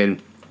he's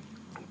been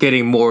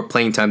getting more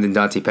playing time than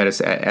Dante Pettis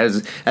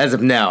as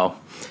of now.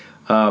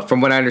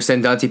 From what I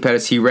understand, Dante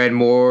Pettis, he ran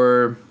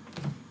more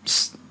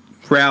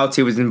routes.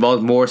 He was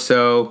involved more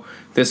so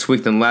this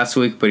week than last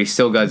week, but he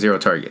still got 0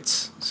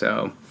 targets.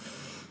 So,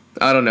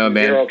 I don't know,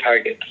 man. 0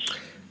 targets.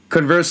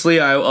 Conversely,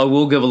 I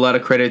will give a lot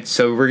of credit.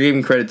 So, we're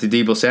giving credit to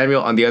Deebo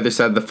Samuel. On the other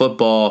side of the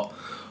football,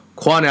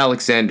 Quan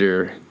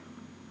Alexander,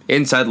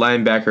 inside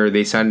linebacker.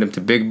 They signed him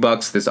to big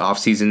bucks this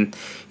offseason.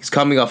 He's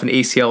coming off an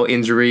ACL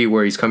injury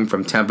where he's coming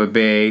from Tampa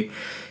Bay.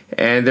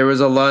 And there was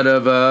a lot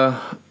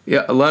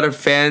of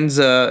fans,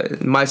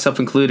 myself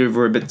included,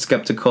 were a bit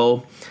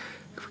skeptical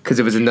because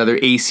it was another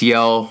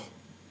ACL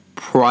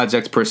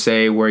project per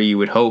se, where you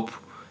would hope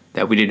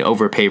that we didn't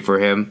overpay for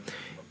him.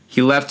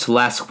 He left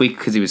last week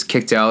because he was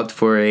kicked out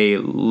for a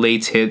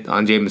late hit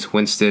on Jameis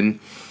Winston.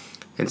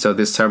 And so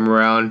this time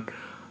around,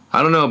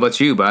 I don't know about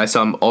you, but I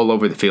saw him all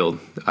over the field.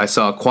 I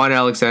saw Quan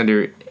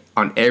Alexander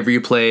on every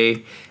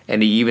play,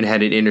 and he even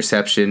had an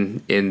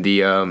interception in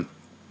the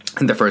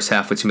first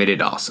half, which made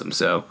it awesome.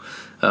 So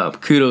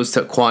kudos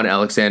to Quan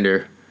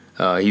Alexander.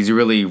 He's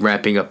really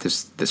ramping up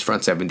this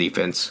front seven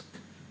defense.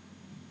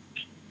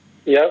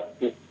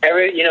 Yep.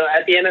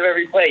 At the end of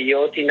every play,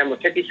 you'll see number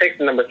 56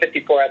 and number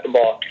 54 at the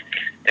ball,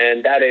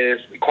 and that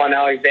is Quan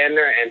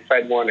Alexander and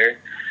Fred Warner.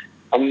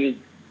 I'm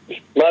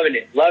loving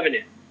it.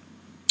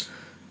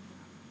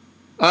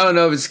 I don't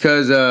know if it's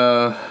because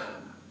I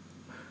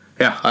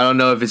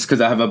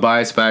have a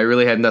bias, but I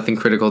really had nothing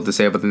critical to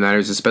say about the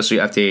Niners,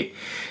 especially after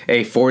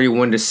a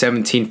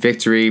 41-17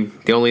 victory.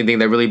 The only thing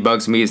that really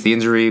bugs me is the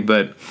injury,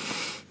 but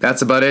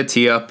that's about it.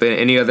 Tee up.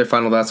 Any other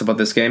final thoughts about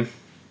this game?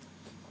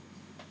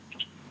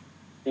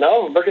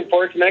 No, looking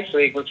forward to next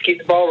week. Let's keep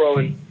the ball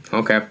rolling.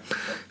 Okay.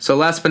 So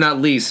last but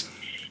not least,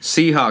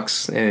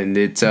 Seahawks, and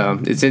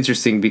it's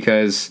interesting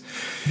because,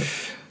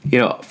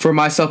 for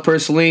myself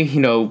personally,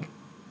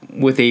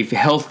 with a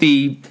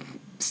healthy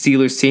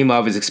Steelers team, I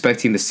was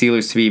expecting the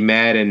Steelers to be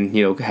mad and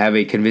have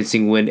a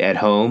convincing win at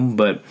home,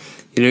 but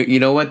you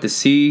know what, the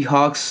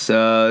Seahawks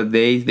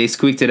they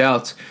squeaked it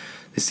out.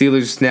 The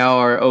Steelers now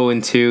are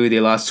 0-2. They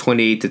lost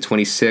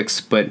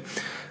 28-26. But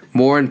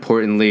more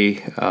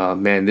importantly,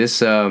 man,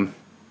 this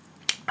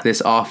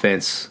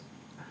offense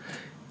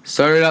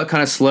started out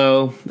kind of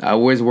slow. I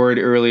was worried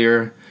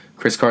earlier.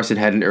 Chris Carson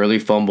had an early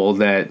fumble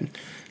that,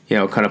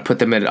 kind of put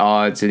them at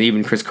odds. And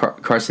even Chris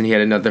Carson, he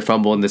had another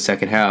fumble in the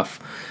second half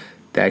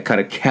that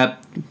kind of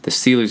kept the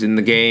Steelers in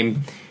the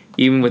game.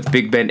 Even with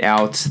Big Ben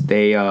out,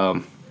 they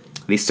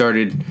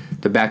started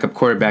the backup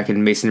quarterback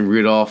in Mason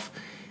Rudolph.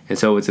 And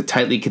so it's a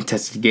tightly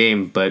contested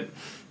game. But,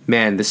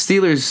 man, the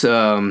Steelers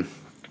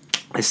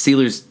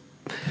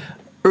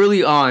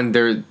early on,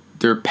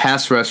 their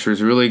pass rush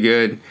was really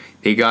good.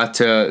 They got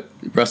to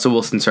Russell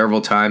Wilson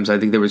several times. I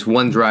think there was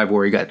one drive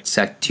where he got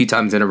sacked 2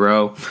 times in a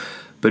row.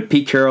 But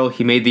Pete Carroll,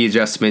 he made the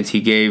adjustments.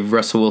 He gave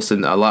Russell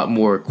Wilson a lot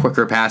more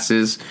quicker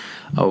passes,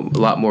 a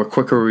lot more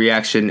quicker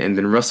reaction. And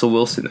then Russell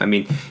Wilson, I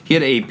mean, he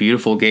had a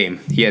beautiful game.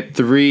 He had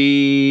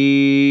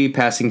 3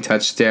 passing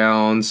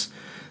touchdowns.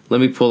 Let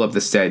me pull up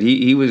the stat.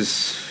 He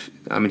was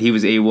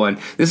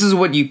A1. This is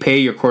what you pay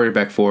your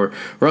quarterback for.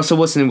 Russell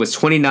Wilson was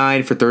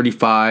 29 for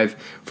 35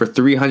 for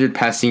 300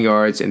 passing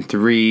yards and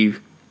 3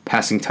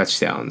 passing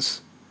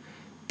touchdowns.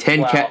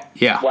 10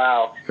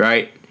 Wow.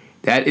 Right?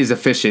 That is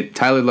efficient.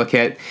 Tyler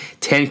Lockett,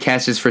 10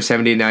 catches for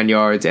 79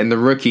 yards. And the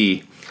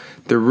rookie,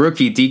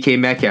 DK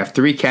Metcalf,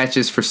 3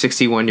 catches for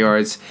 61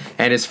 yards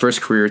and his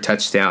first career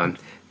touchdown.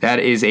 That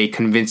is a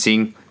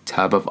convincing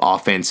type of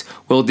offense.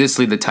 Will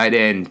Dissly, the tight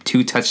end,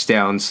 2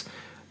 touchdowns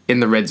in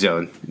the red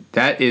zone.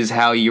 That is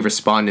how you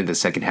respond in the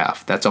second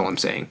half. That's all I'm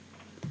saying.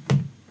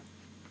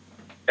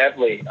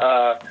 Definitely.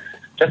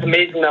 Just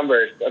amazing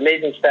numbers,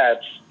 amazing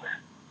stats.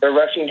 The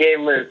rushing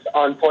game was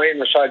on point.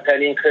 Rashad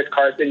Penny and Chris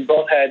Carson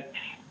both had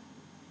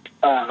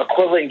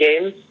equivalent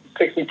games,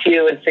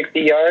 62 and 60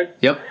 yards.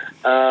 Yep.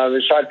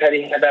 Rashad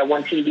Penny had that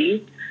 1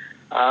 TD.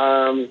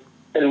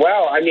 And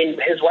wow, I mean,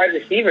 his wide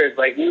receivers,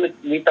 like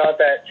we thought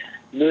that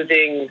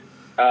losing,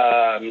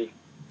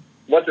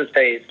 what's his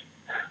face?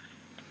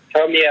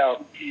 Help me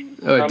out.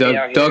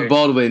 Doug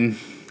Baldwin.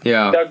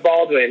 Yeah. Doug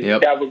Baldwin.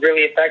 Yep. That would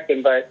really affect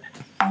him, but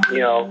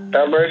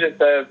the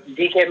emergence of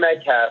DK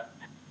Metcalf,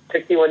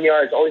 61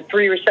 yards, only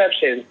 3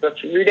 receptions.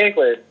 That's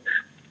ridiculous.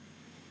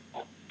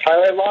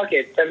 Tyler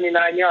Lockett,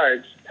 79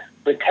 yards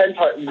with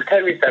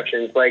 10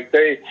 receptions. Like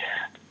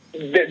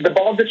the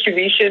ball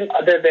distribution,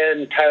 other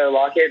than Tyler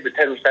Lockett with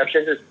 10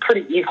 receptions, is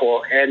pretty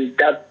equal, and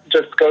that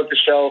just goes to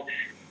show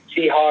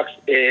Seahawks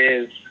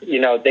is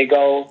they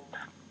go.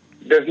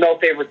 There's no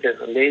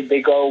favoritism.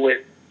 They go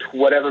with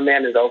whatever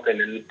man is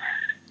open, and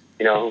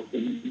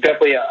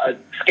definitely a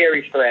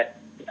scary threat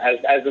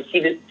as the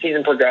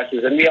season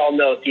progresses. And we all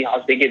know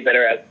Seahawks, they get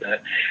better as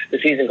the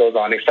season goes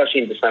on,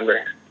 especially in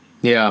December.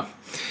 Yeah.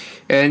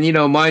 And,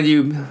 mind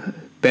you,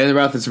 Ben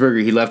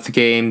Roethlisberger, he left the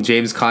game.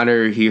 James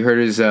Conner, he hurt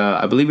his,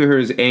 I believe he hurt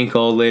his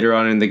ankle later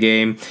on in the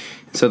game.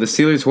 So the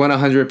Steelers won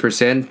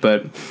 100%,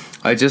 but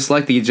I just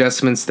like the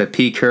adjustments that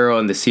Pete Carroll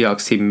and the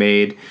Seahawks team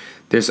made.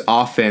 There's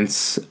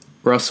offense.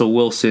 Russell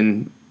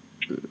Wilson,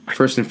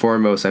 first and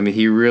foremost, I mean,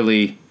 he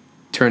really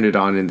turned it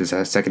on in the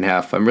second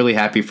half. I'm really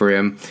happy for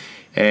him.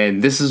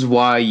 And this is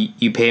why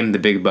you pay him the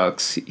big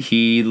bucks.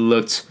 He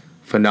looked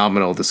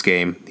phenomenal this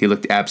game. He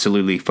looked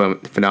absolutely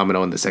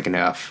phenomenal in the second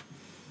half.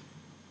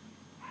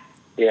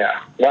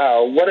 Yeah.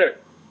 Wow.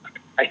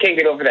 I can't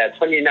get over that.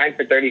 29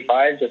 for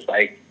 35, just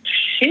like,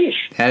 sheesh.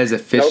 That is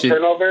efficient. No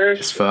turnovers.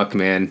 As fuck,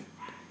 man.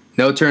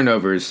 No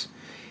turnovers.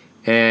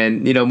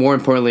 And, more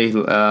importantly,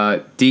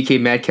 DK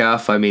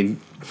Metcalf, I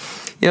mean,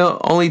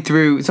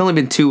 it's only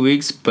been 2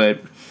 weeks, but,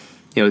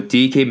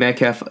 DK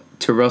Metcalf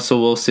to Russell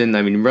Wilson.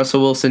 I mean,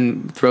 Russell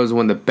Wilson throws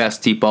one of the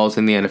best deep balls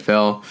in the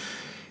NFL.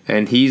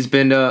 And he's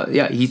been,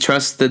 he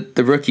trusts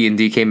the rookie in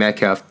DK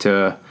Metcalf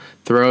to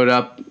throw it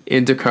up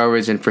into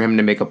coverage and for him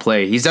to make a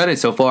play. He's done it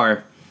so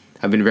far.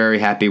 I've been very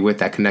happy with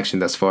that connection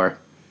thus far.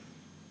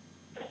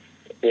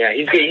 Yeah,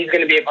 he's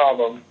going to be a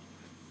problem.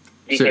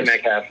 DK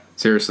Metcalf.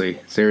 Seriously.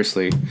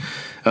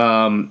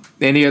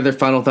 Any other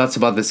final thoughts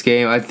about this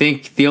game? I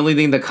think the only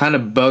thing that kind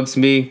of bugs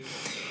me,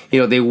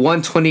 they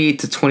won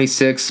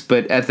 28-26,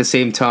 but at the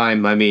same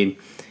time, I mean,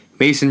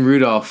 Mason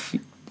Rudolph,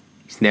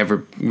 he's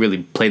never really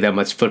played that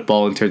much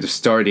football in terms of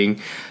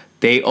starting.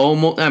 It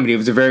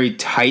was a very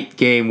tight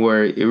game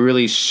where it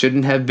really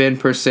shouldn't have been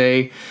per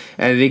se.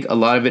 And I think a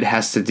lot of it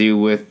has to do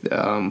with,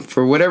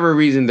 for whatever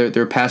reason,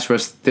 their pass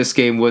rush this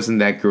game wasn't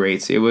that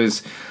great. It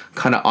was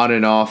kind of on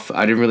and off.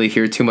 I didn't really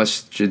hear too much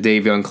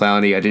Jadeveon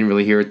Clowney. I didn't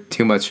really hear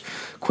too much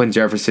Quinn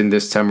Jefferson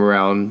this time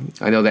around.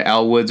 I know that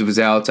Al Woods was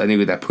out. I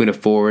knew that Poona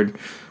Ford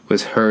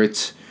was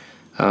hurt.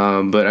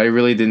 But I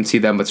really didn't see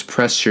that much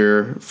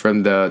pressure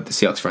from the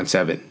Seahawks front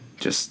seven.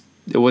 Just,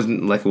 it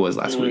wasn't like it was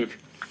last week.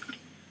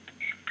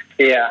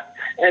 Yeah.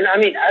 And, I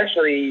mean,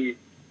 actually,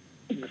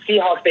 the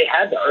Seahawks, they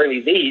had the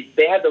early lead.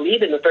 They had the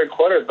lead in the third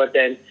quarter, but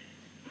then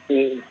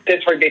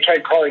Pittsburgh, they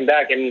tried calling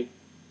back, and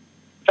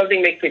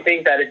something makes me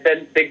think that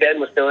if Big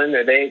Ben was still in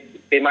there, they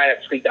might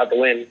have squeaked out the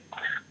win.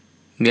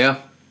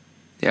 Yeah.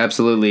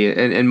 Absolutely.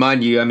 And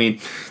mind you, I mean,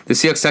 the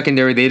Seahawks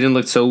secondary, they didn't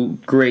look so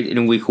great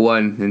in week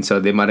 1, and so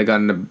they might have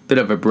gotten a bit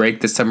of a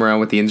break this time around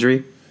with the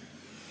injury.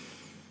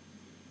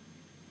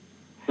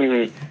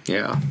 Mm-hmm.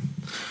 Yeah.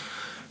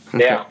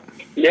 Okay.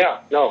 Yeah.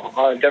 No,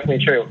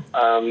 definitely true.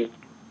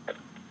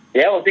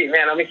 Yeah, we'll see.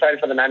 Man, I'm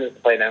excited for the Niners to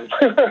play them.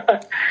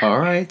 All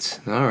right.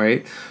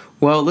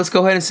 Well, let's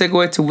go ahead and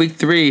segue to week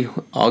 3.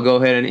 I'll go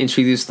ahead and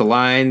introduce the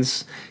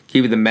lines,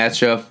 give you the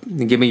matchup,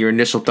 and give me your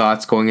initial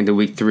thoughts going into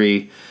week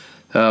 3.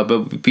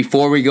 But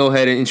before we go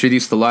ahead and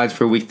introduce the lines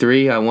for week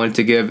 3, I wanted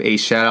to give a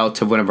shout out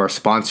to one of our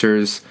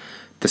sponsors,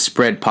 The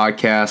Spread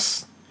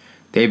Podcast.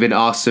 They've been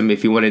awesome.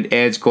 If you want an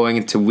edge going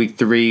into week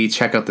 3,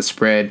 check out The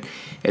Spread.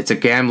 It's a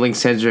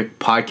gambling-centric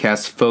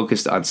podcast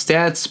focused on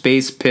stats,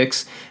 base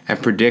picks,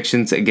 and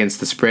predictions against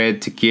the spread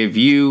to give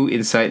you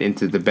insight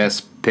into the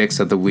best picks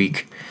of the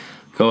week.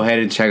 Go ahead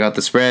and check out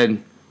The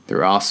Spread.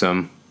 They're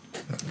awesome.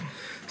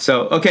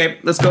 So, okay,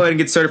 let's go ahead and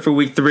get started for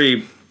week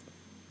 3.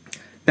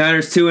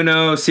 Niners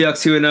 2-0,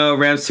 Seahawks 2-0,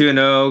 Rams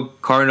 2-0,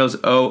 Cardinals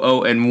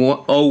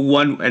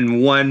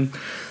 0-1.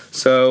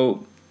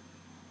 So,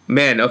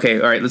 man, okay,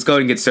 all right, let's go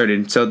ahead and get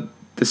started. So,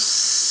 the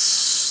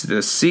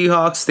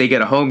Seahawks, they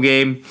get a home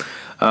game.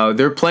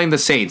 They're playing the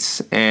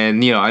Saints,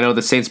 and I know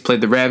the Saints played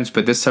the Rams,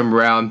 but this time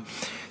around,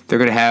 they're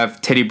going to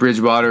have Teddy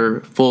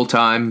Bridgewater full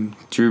time.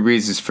 Drew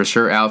Brees is for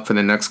sure out for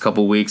the next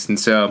couple weeks, and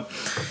so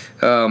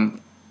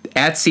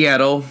at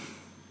Seattle,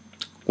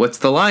 what's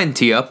the line?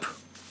 Tee up.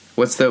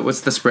 What's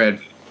the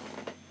spread?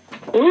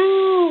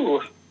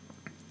 Ooh.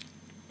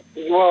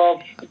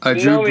 Well,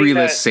 Drew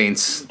Brees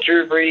Saints.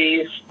 Drew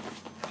Brees,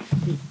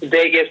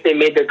 Vegas, they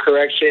made the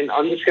correction.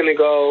 I'm just going to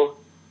go.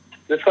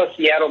 Let's go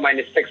Seattle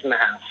minus 6.5.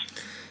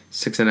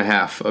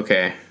 6.5.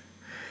 Okay.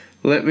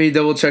 Let me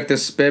double check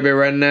this baby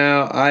right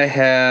now. I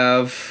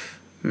have.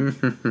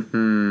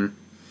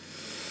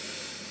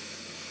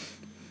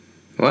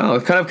 Wow,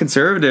 kind of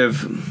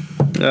conservative.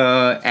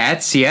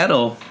 At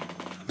Seattle,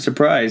 I'm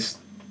surprised.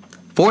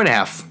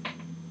 4.5.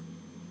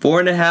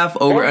 4.5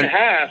 over.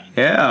 4.5.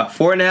 Yeah,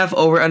 4.5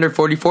 over under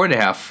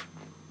 44.5.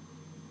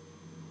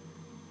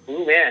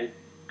 Ooh, man,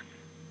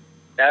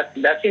 that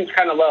seems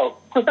kind of low.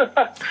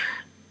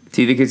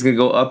 Do you think it's gonna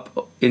go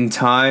up in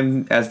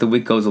time as the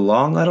week goes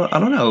along? I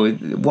don't know.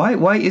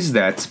 Why is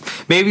that?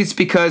 Maybe it's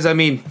because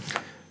the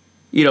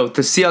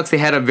Seahawks, they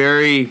had a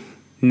very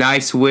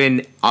nice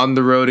win on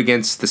the road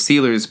against the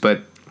Steelers,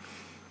 but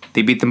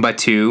they beat them by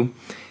 2.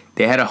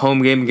 They had a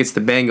home game against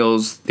the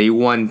Bengals. They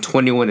won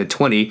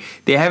 21-20.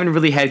 They haven't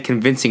really had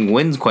convincing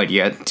wins quite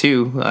yet,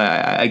 too.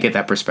 I get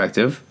that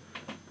perspective.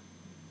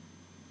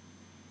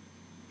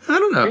 I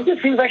don't know. It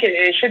just seems like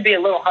it should be a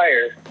little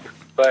higher,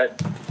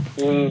 but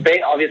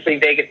obviously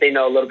Vegas, they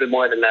know a little bit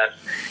more than us.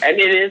 And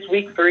it is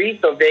week 3,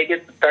 so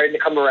Vegas is starting to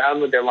come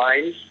around with their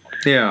lines.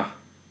 Yeah.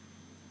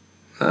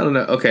 I don't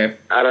know. Okay.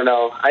 I don't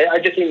know. I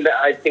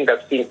think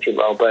that seems too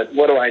low, but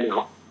what do I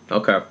know?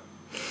 Okay.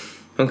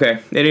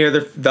 Any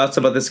other thoughts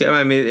about this game?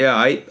 I mean, yeah,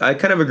 I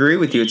kind of agree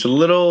with you. It's a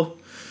little.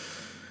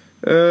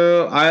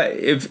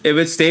 If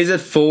it stays at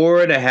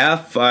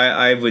 4.5,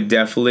 I would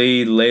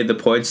definitely lay the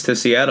points to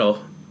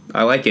Seattle.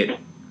 I like it.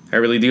 I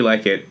really do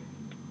like it.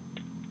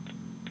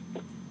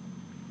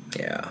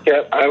 Yeah.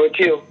 Yeah, I would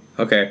too.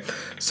 Okay.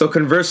 So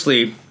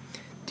conversely,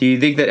 do you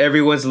think that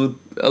everyone's a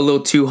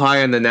little too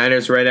high on the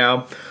Niners right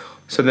now?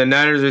 So the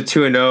Niners are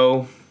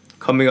 2-0,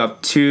 coming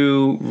off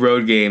 2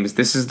 road games.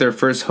 This is their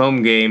first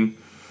home game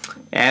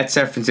at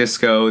San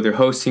Francisco. They're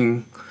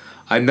hosting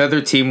another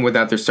team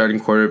without their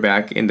starting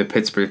quarterback in the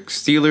Pittsburgh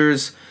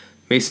Steelers.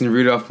 Mason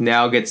Rudolph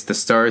now gets the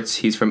starts.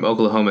 He's from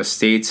Oklahoma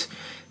State.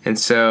 And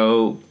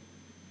so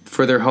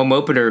for their home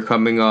opener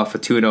coming off a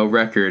 2-0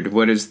 record,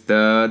 what is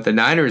the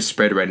Niners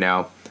spread right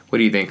now? What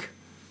do you think?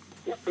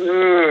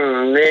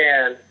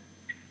 Man.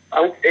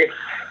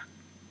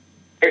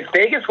 If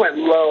Vegas went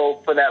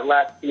low for that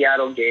last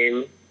Seattle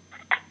game,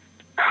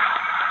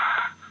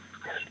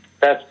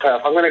 that's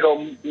tough. I'm going to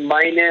go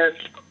minus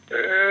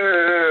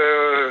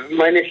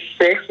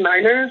 6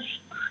 Niners.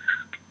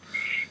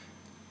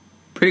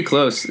 Pretty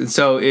close. And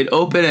so it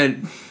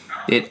opened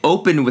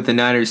with the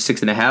Niners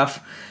 6.5.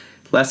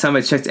 Last time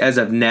I checked, as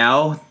of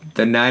now,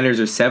 the Niners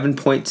are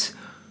 7-point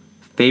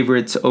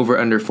favorites over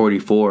under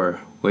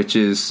 44, which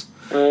is.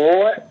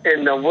 What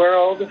in the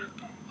world?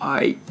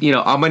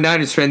 I'm a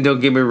Niners fan, don't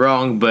get me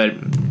wrong, but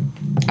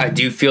I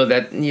do feel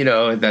that,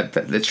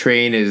 that the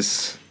train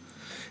that's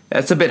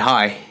a bit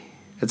high.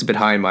 That's a bit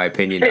high in my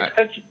opinion.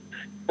 That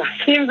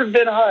seems a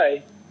bit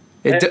high.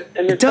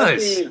 It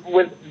does.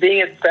 With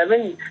being at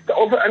 7, the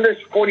over-under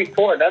is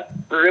 44. That's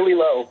really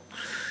low.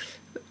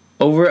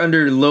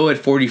 Over-under low at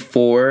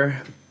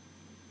 44.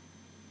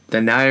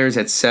 The Niners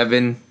at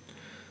 7.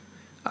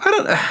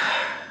 I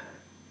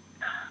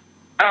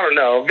don't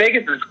know.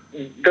 Vegas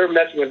they're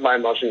messing with my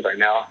emotions right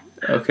now.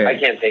 Okay. I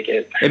can't take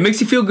it. It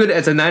makes you feel good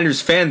as a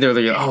Niners fan. They're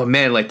like, oh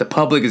man, like the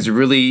public is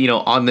really,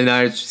 on the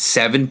Niners.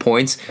 7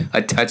 points,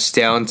 a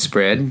touchdown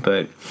spread,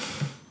 but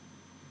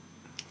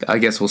I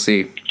guess we'll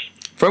see.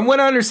 From what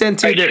I understand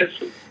too,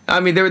 I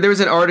mean, there was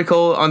an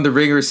article on The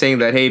Ringer saying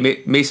that,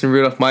 hey, Mason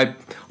Rudolph might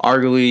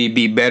arguably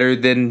be better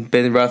than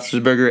Ben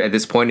Roethlisberger at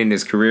this point in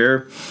his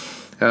career.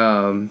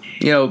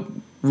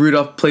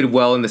 Rudolph played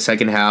well in the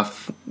second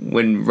half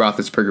when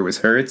Roethlisberger was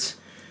hurt.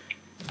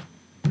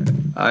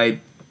 I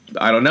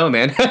don't know,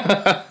 man.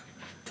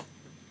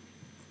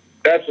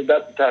 That's a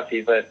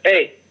toughie, but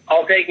hey,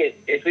 I'll take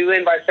it. If we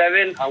win by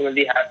 7, I'm gonna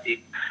be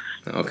happy.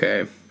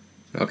 Okay.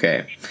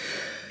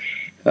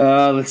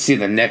 Let's see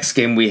the next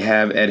game we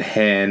have at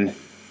hand.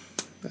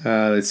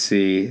 Let's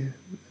see.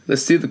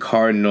 Let's do the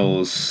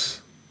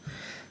Cardinals.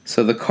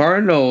 So the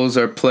Cardinals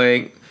are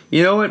playing.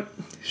 You know what?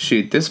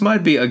 Shoot, this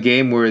might be a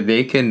game where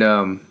they can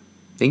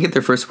get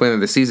their first win of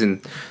the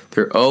season.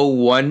 They're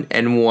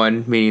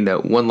 0-1-1, meaning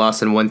that 1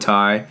 loss and 1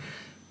 tie.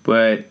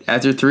 But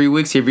after 3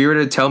 weeks, if you were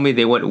to tell me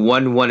they went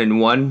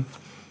 1-1-1,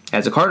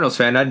 as a Cardinals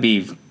fan, I'd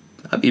be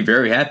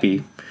very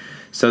happy.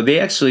 So they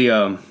actually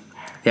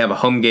they have a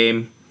home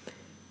game.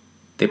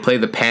 They play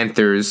the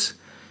Panthers,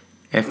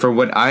 and for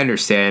what I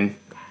understand,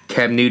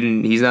 Cam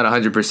Newton, he's not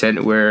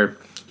 100% where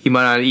he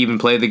might not even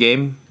play the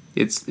game.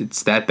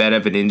 It's that bad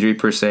of an injury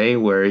per se,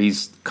 where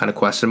he's kind of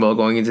questionable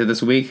going into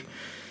this week.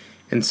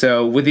 And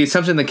so with the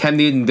assumption that Cam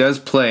Newton does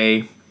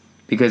play,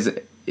 because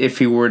if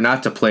he were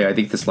not to play, I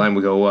think this line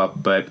would go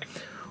up. But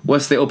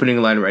what's the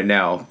opening line right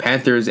now?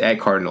 Panthers at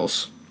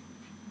Cardinals.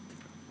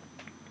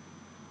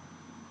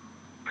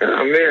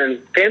 Oh,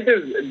 man.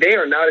 Panthers, they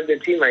are not a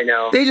good team right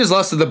now. They just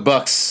lost to the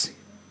Bucks.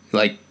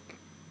 They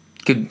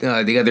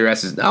got their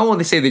asses... I don't want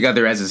to say they got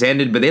their asses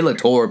handed, but they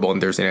looked horrible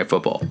in Thursday Night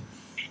Football.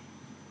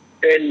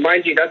 And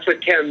mind you, that's with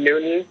Cam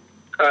Newton,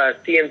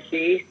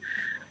 CMC,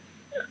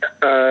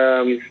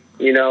 a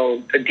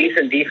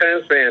decent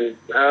defense, man.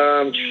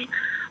 I'm just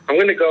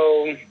going to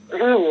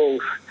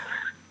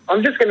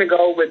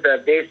go with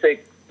the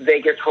basic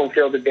Vegas home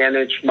field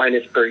advantage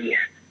 -3.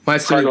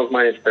 Cardinals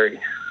 -3.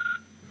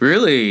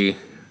 Really?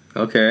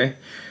 Okay.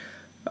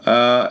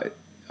 I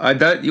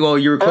thought, you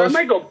were close. I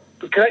might go,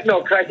 can I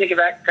take it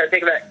back?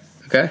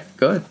 Okay,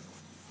 go ahead.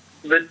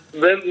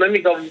 Let me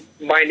go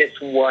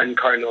 -1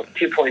 Cardinals,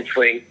 2-point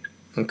swing.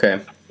 Okay.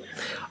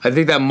 I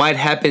think that might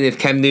happen if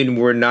Cam Newton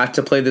were not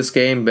to play this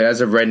game, but as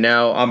of right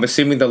now, I'm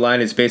assuming the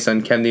line is based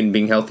on Cam Newton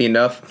being healthy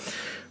enough.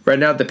 Right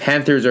now, the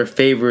Panthers are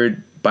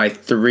favored by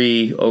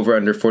 3 over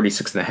under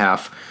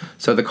 46.5.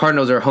 So the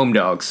Cardinals are home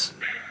dogs.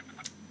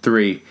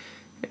 3.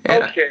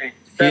 And okay,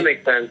 that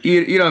makes sense.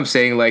 You know what I'm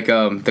saying?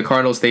 The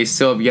Cardinals, they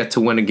still have yet to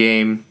win a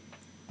game.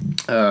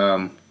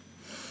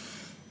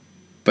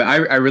 But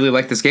I really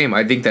like this game.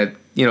 I think that,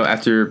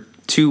 after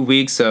 2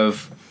 weeks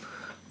of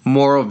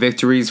moral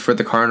victories for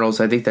the Cardinals,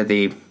 I think that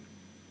they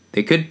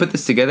could put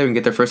this together and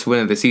get their first win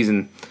of the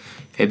season.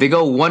 If they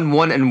go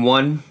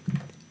 1-1-1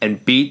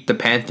 and beat the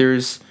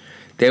Panthers,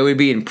 they would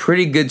be in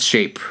pretty good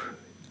shape.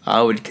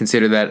 I would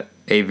consider that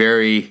a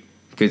very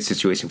good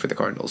situation for the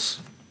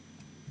Cardinals.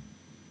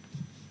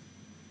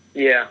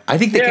 Yeah. I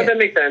think they can. That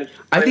makes sense.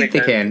 I think they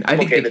can. I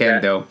think they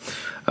can, though.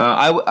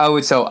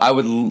 I'll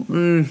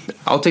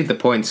take the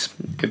points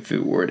if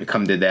it were to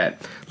come to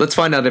that. Let's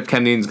find out if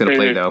Cam Newton's going to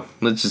play, though.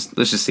 Let's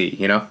just see,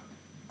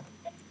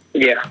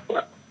 Yeah.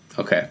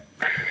 Okay.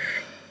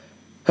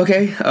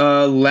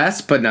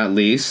 Last but not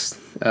least,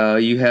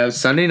 you have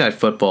Sunday Night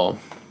Football.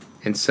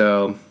 And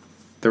so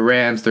the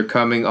Rams, they're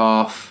coming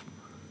off,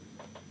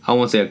 I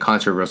won't say a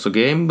controversial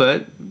game,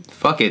 but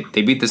fuck it.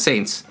 They beat the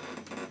Saints.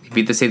 They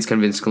beat the Saints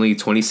convincingly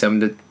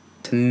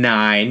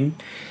 27-9.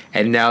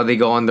 And now they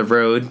go on the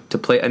road to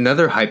play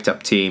another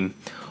hyped-up team,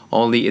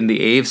 only in the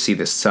AFC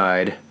this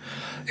side.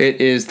 It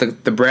is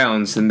the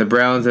Browns, and the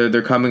Browns,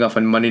 they're coming off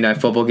a Monday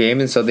Night Football game,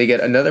 and so they get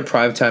another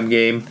primetime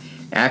game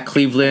at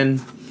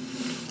Cleveland.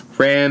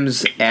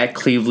 Rams at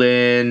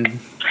Cleveland.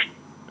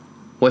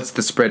 What's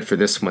the spread for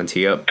this one,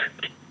 T-Up?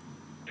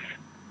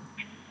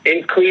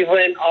 In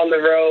Cleveland, on the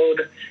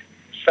road,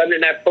 Sunday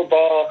Night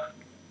Football.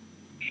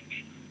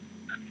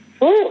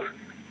 Whew,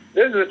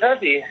 this is a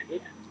toughie.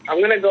 I'm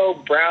going to go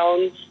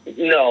Browns.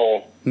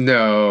 No. I'm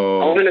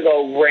going to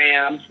go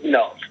Rams.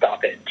 No,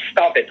 stop it.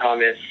 Stop it,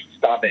 Thomas.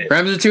 Stop it.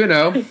 Rams are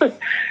 2-0.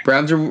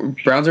 Browns are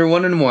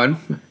 1-1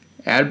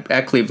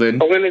 at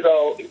Cleveland. I'm going to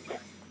go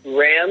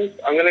Rams.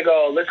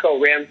 Let's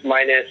go Rams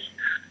 -5.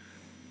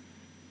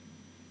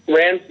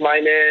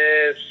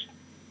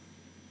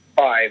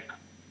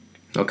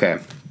 Okay.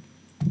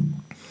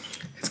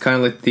 It's kind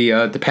of like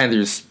the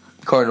Panthers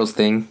Cardinals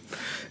thing.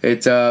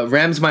 It's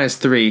Rams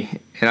 -3,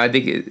 and I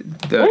think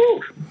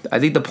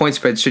the point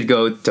spread should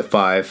go to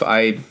 5.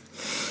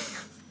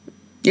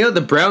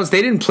 The Browns,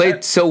 they didn't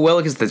play so well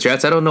against the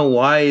Jets. I don't know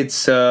why it's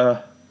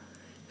so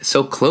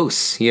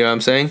close. You know what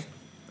I'm saying?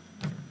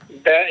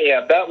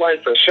 That line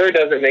for sure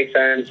doesn't make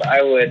sense.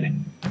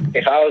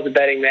 If I was a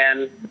betting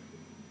man,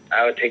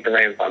 I would take the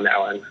Rams on that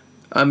one.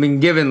 I mean,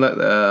 given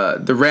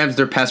the Rams,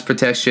 their pass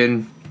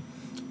protection,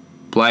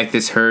 Blythe,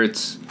 this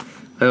hurts.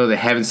 I know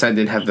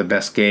didn't have the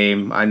best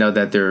game. I know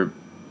that their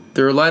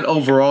line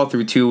overall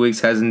through 2 weeks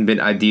hasn't been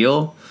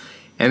ideal.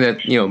 And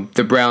that,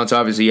 the Browns,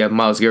 obviously, you have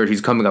Myles Garrett,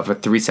 who's coming off a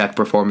 3-sack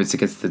performance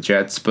against the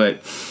Jets.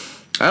 But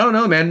I don't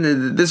know,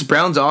 man. This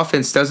Browns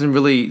offense doesn't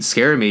really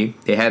scare me.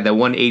 They had that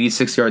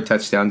 186-yard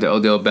touchdown to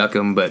Odell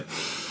Beckham, but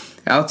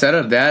outside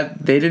of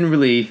that, they didn't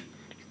really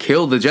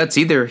kill the Jets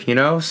either, you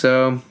know?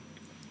 So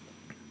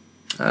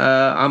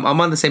I'm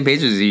on the same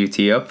page as you,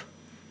 T-Up.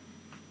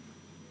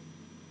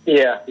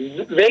 Yeah,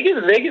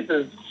 Vegas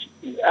is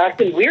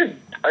acting weird.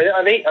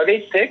 Are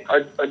they sick?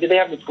 Or do they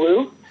have the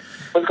flu?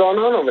 What's going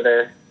on over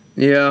there?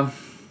 Yeah.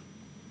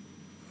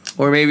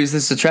 Or maybe is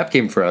this a trap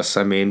game for us?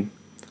 I mean,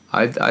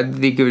 I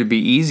think it would be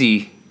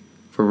easy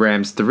for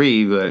Rams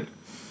 3, but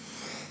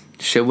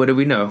shit, what do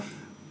we know?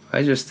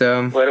 I just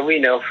What do we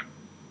know?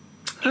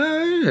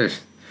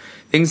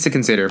 Things to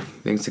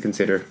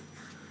consider.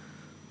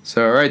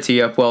 So, all right,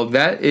 T-Up. Well,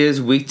 that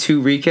is Week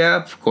 2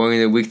 recap. Going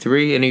into Week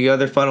 3, any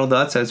other final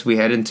thoughts as we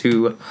head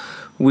into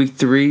Week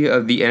 3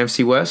 of the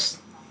NFC West?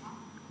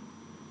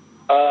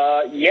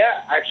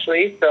 Yeah,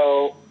 actually.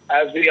 So,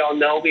 as we all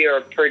know, we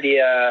are pretty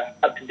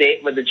up to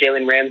date with the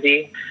Jalen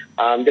Ramsey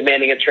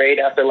demanding a trade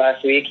after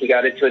last week. He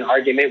got into an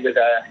argument with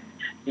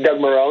Doug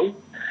Marrone,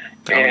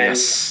 and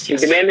he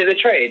demanded a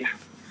trade.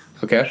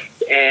 Okay.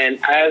 And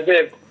as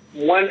of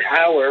 1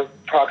 hour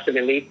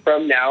approximately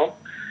from now,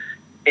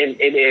 and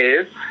it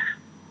is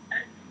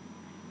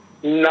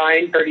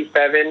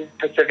 9:37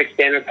 Pacific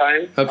Standard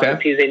Time on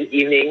Tuesday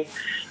evening.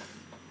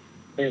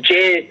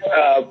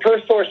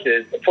 Per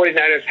sources, the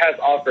 49ers has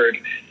offered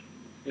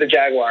the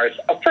Jaguars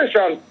a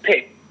first-round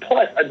pick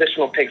plus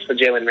additional picks for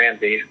Jalen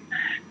Ramsey.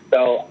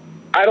 So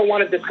I don't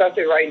want to discuss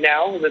it right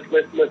now. Let's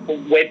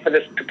wait for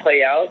this to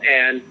play out,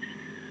 and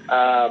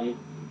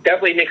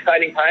definitely an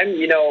exciting time.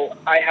 You know,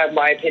 I have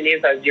my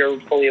opinions, as you're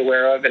fully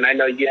aware of, and I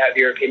know you have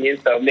your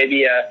opinions. So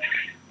maybe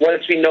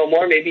once we know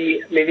more,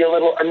 maybe a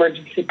little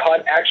emergency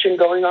pod action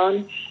going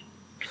on.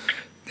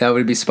 That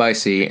would be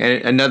spicy.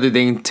 And another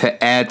thing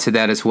to add to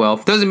that as well,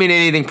 doesn't mean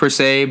anything per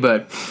se,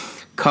 but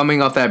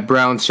coming off that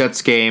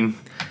Browns-Jets game,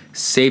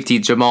 safety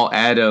Jamal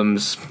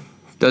Adams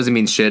doesn't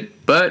mean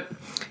shit, but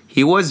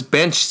he was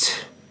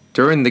benched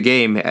during the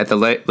game at the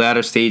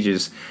latter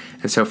stages.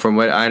 And so from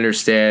what I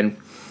understand,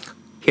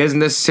 he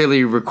hasn't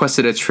necessarily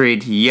requested a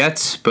trade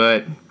yet,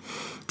 but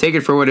take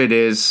it for what it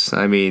is.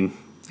 I mean,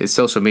 it's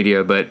social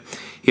media, but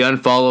he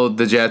unfollowed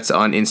the Jets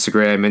on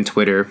Instagram and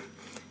Twitter.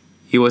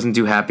 He wasn't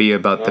too happy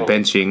about the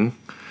benching.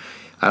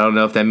 I don't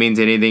know if that means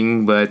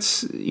anything,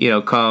 but, you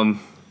know,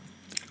 come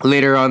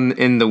later on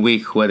in the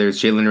week, whether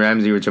it's Jalen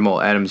Ramsey or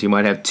Jamal Adams, you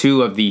might have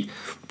two of the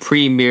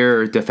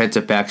premier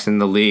defensive backs in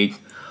the league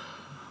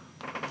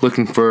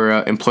looking for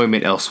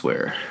employment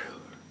elsewhere.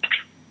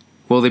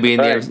 Will they be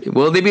in the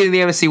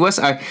NFC West?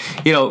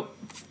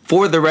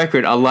 For the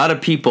record, a lot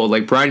of people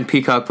like Brian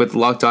Peacock with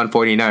Locked On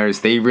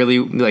 49ers, they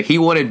really he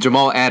wanted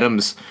Jamal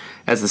Adams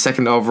as the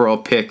second overall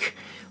pick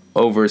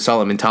over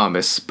Solomon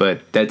Thomas,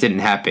 but that didn't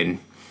happen.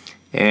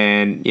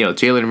 And,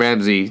 Jalen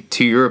Ramsey,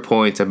 to your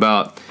point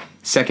about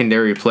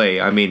secondary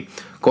play, I mean,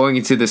 going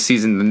into the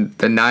season,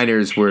 the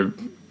Niners were,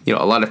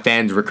 a lot of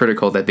fans were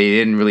critical that they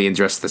didn't really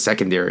address the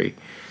secondary.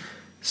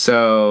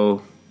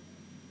 So,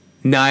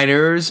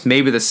 Niners,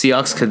 maybe the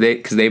Seahawks,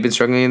 because they've been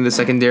struggling in the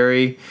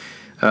secondary.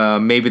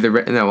 Maybe I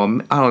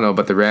don't know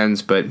about the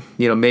Rams, but,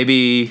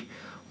 maybe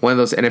one of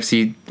those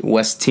NFC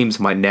West teams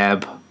might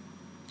nab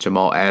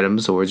Jamal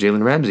Adams or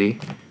Jalen Ramsey.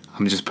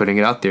 I'm just putting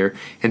it out there.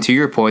 And to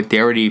your point,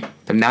 the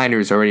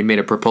Niners already made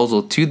a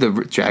proposal to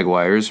the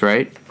Jaguars,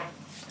 right?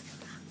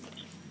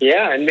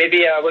 Yeah, and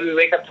maybe when we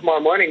wake up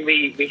tomorrow morning,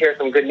 we hear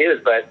some good news,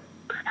 but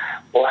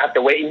we'll have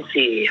to wait and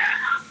see.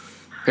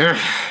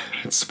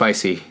 It's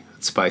spicy.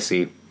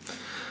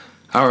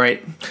 All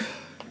right.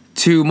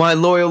 To my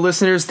loyal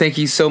listeners, thank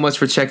you so much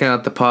for checking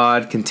out the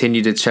pod.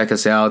 Continue to check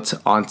us out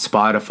on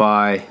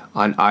Spotify,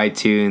 on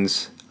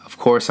iTunes. Of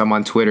course, I'm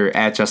on Twitter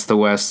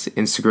 @JustTheWest,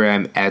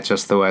 Instagram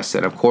 @JustTheWest,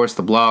 and of course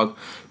the blog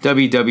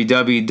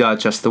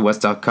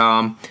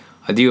www.justthewest.com.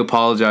 I do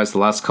apologize the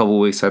last couple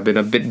of weeks. I've been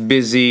a bit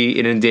busy,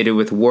 inundated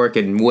with work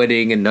and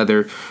wedding and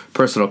other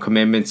personal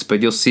commitments,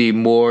 but you'll see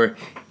more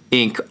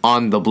ink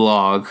on the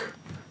blog.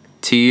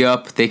 Tee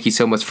up. Thank you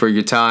so much for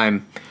your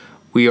time.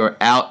 We are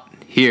out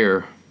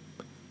here.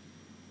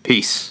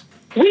 Peace.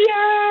 We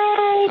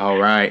out. All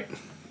right.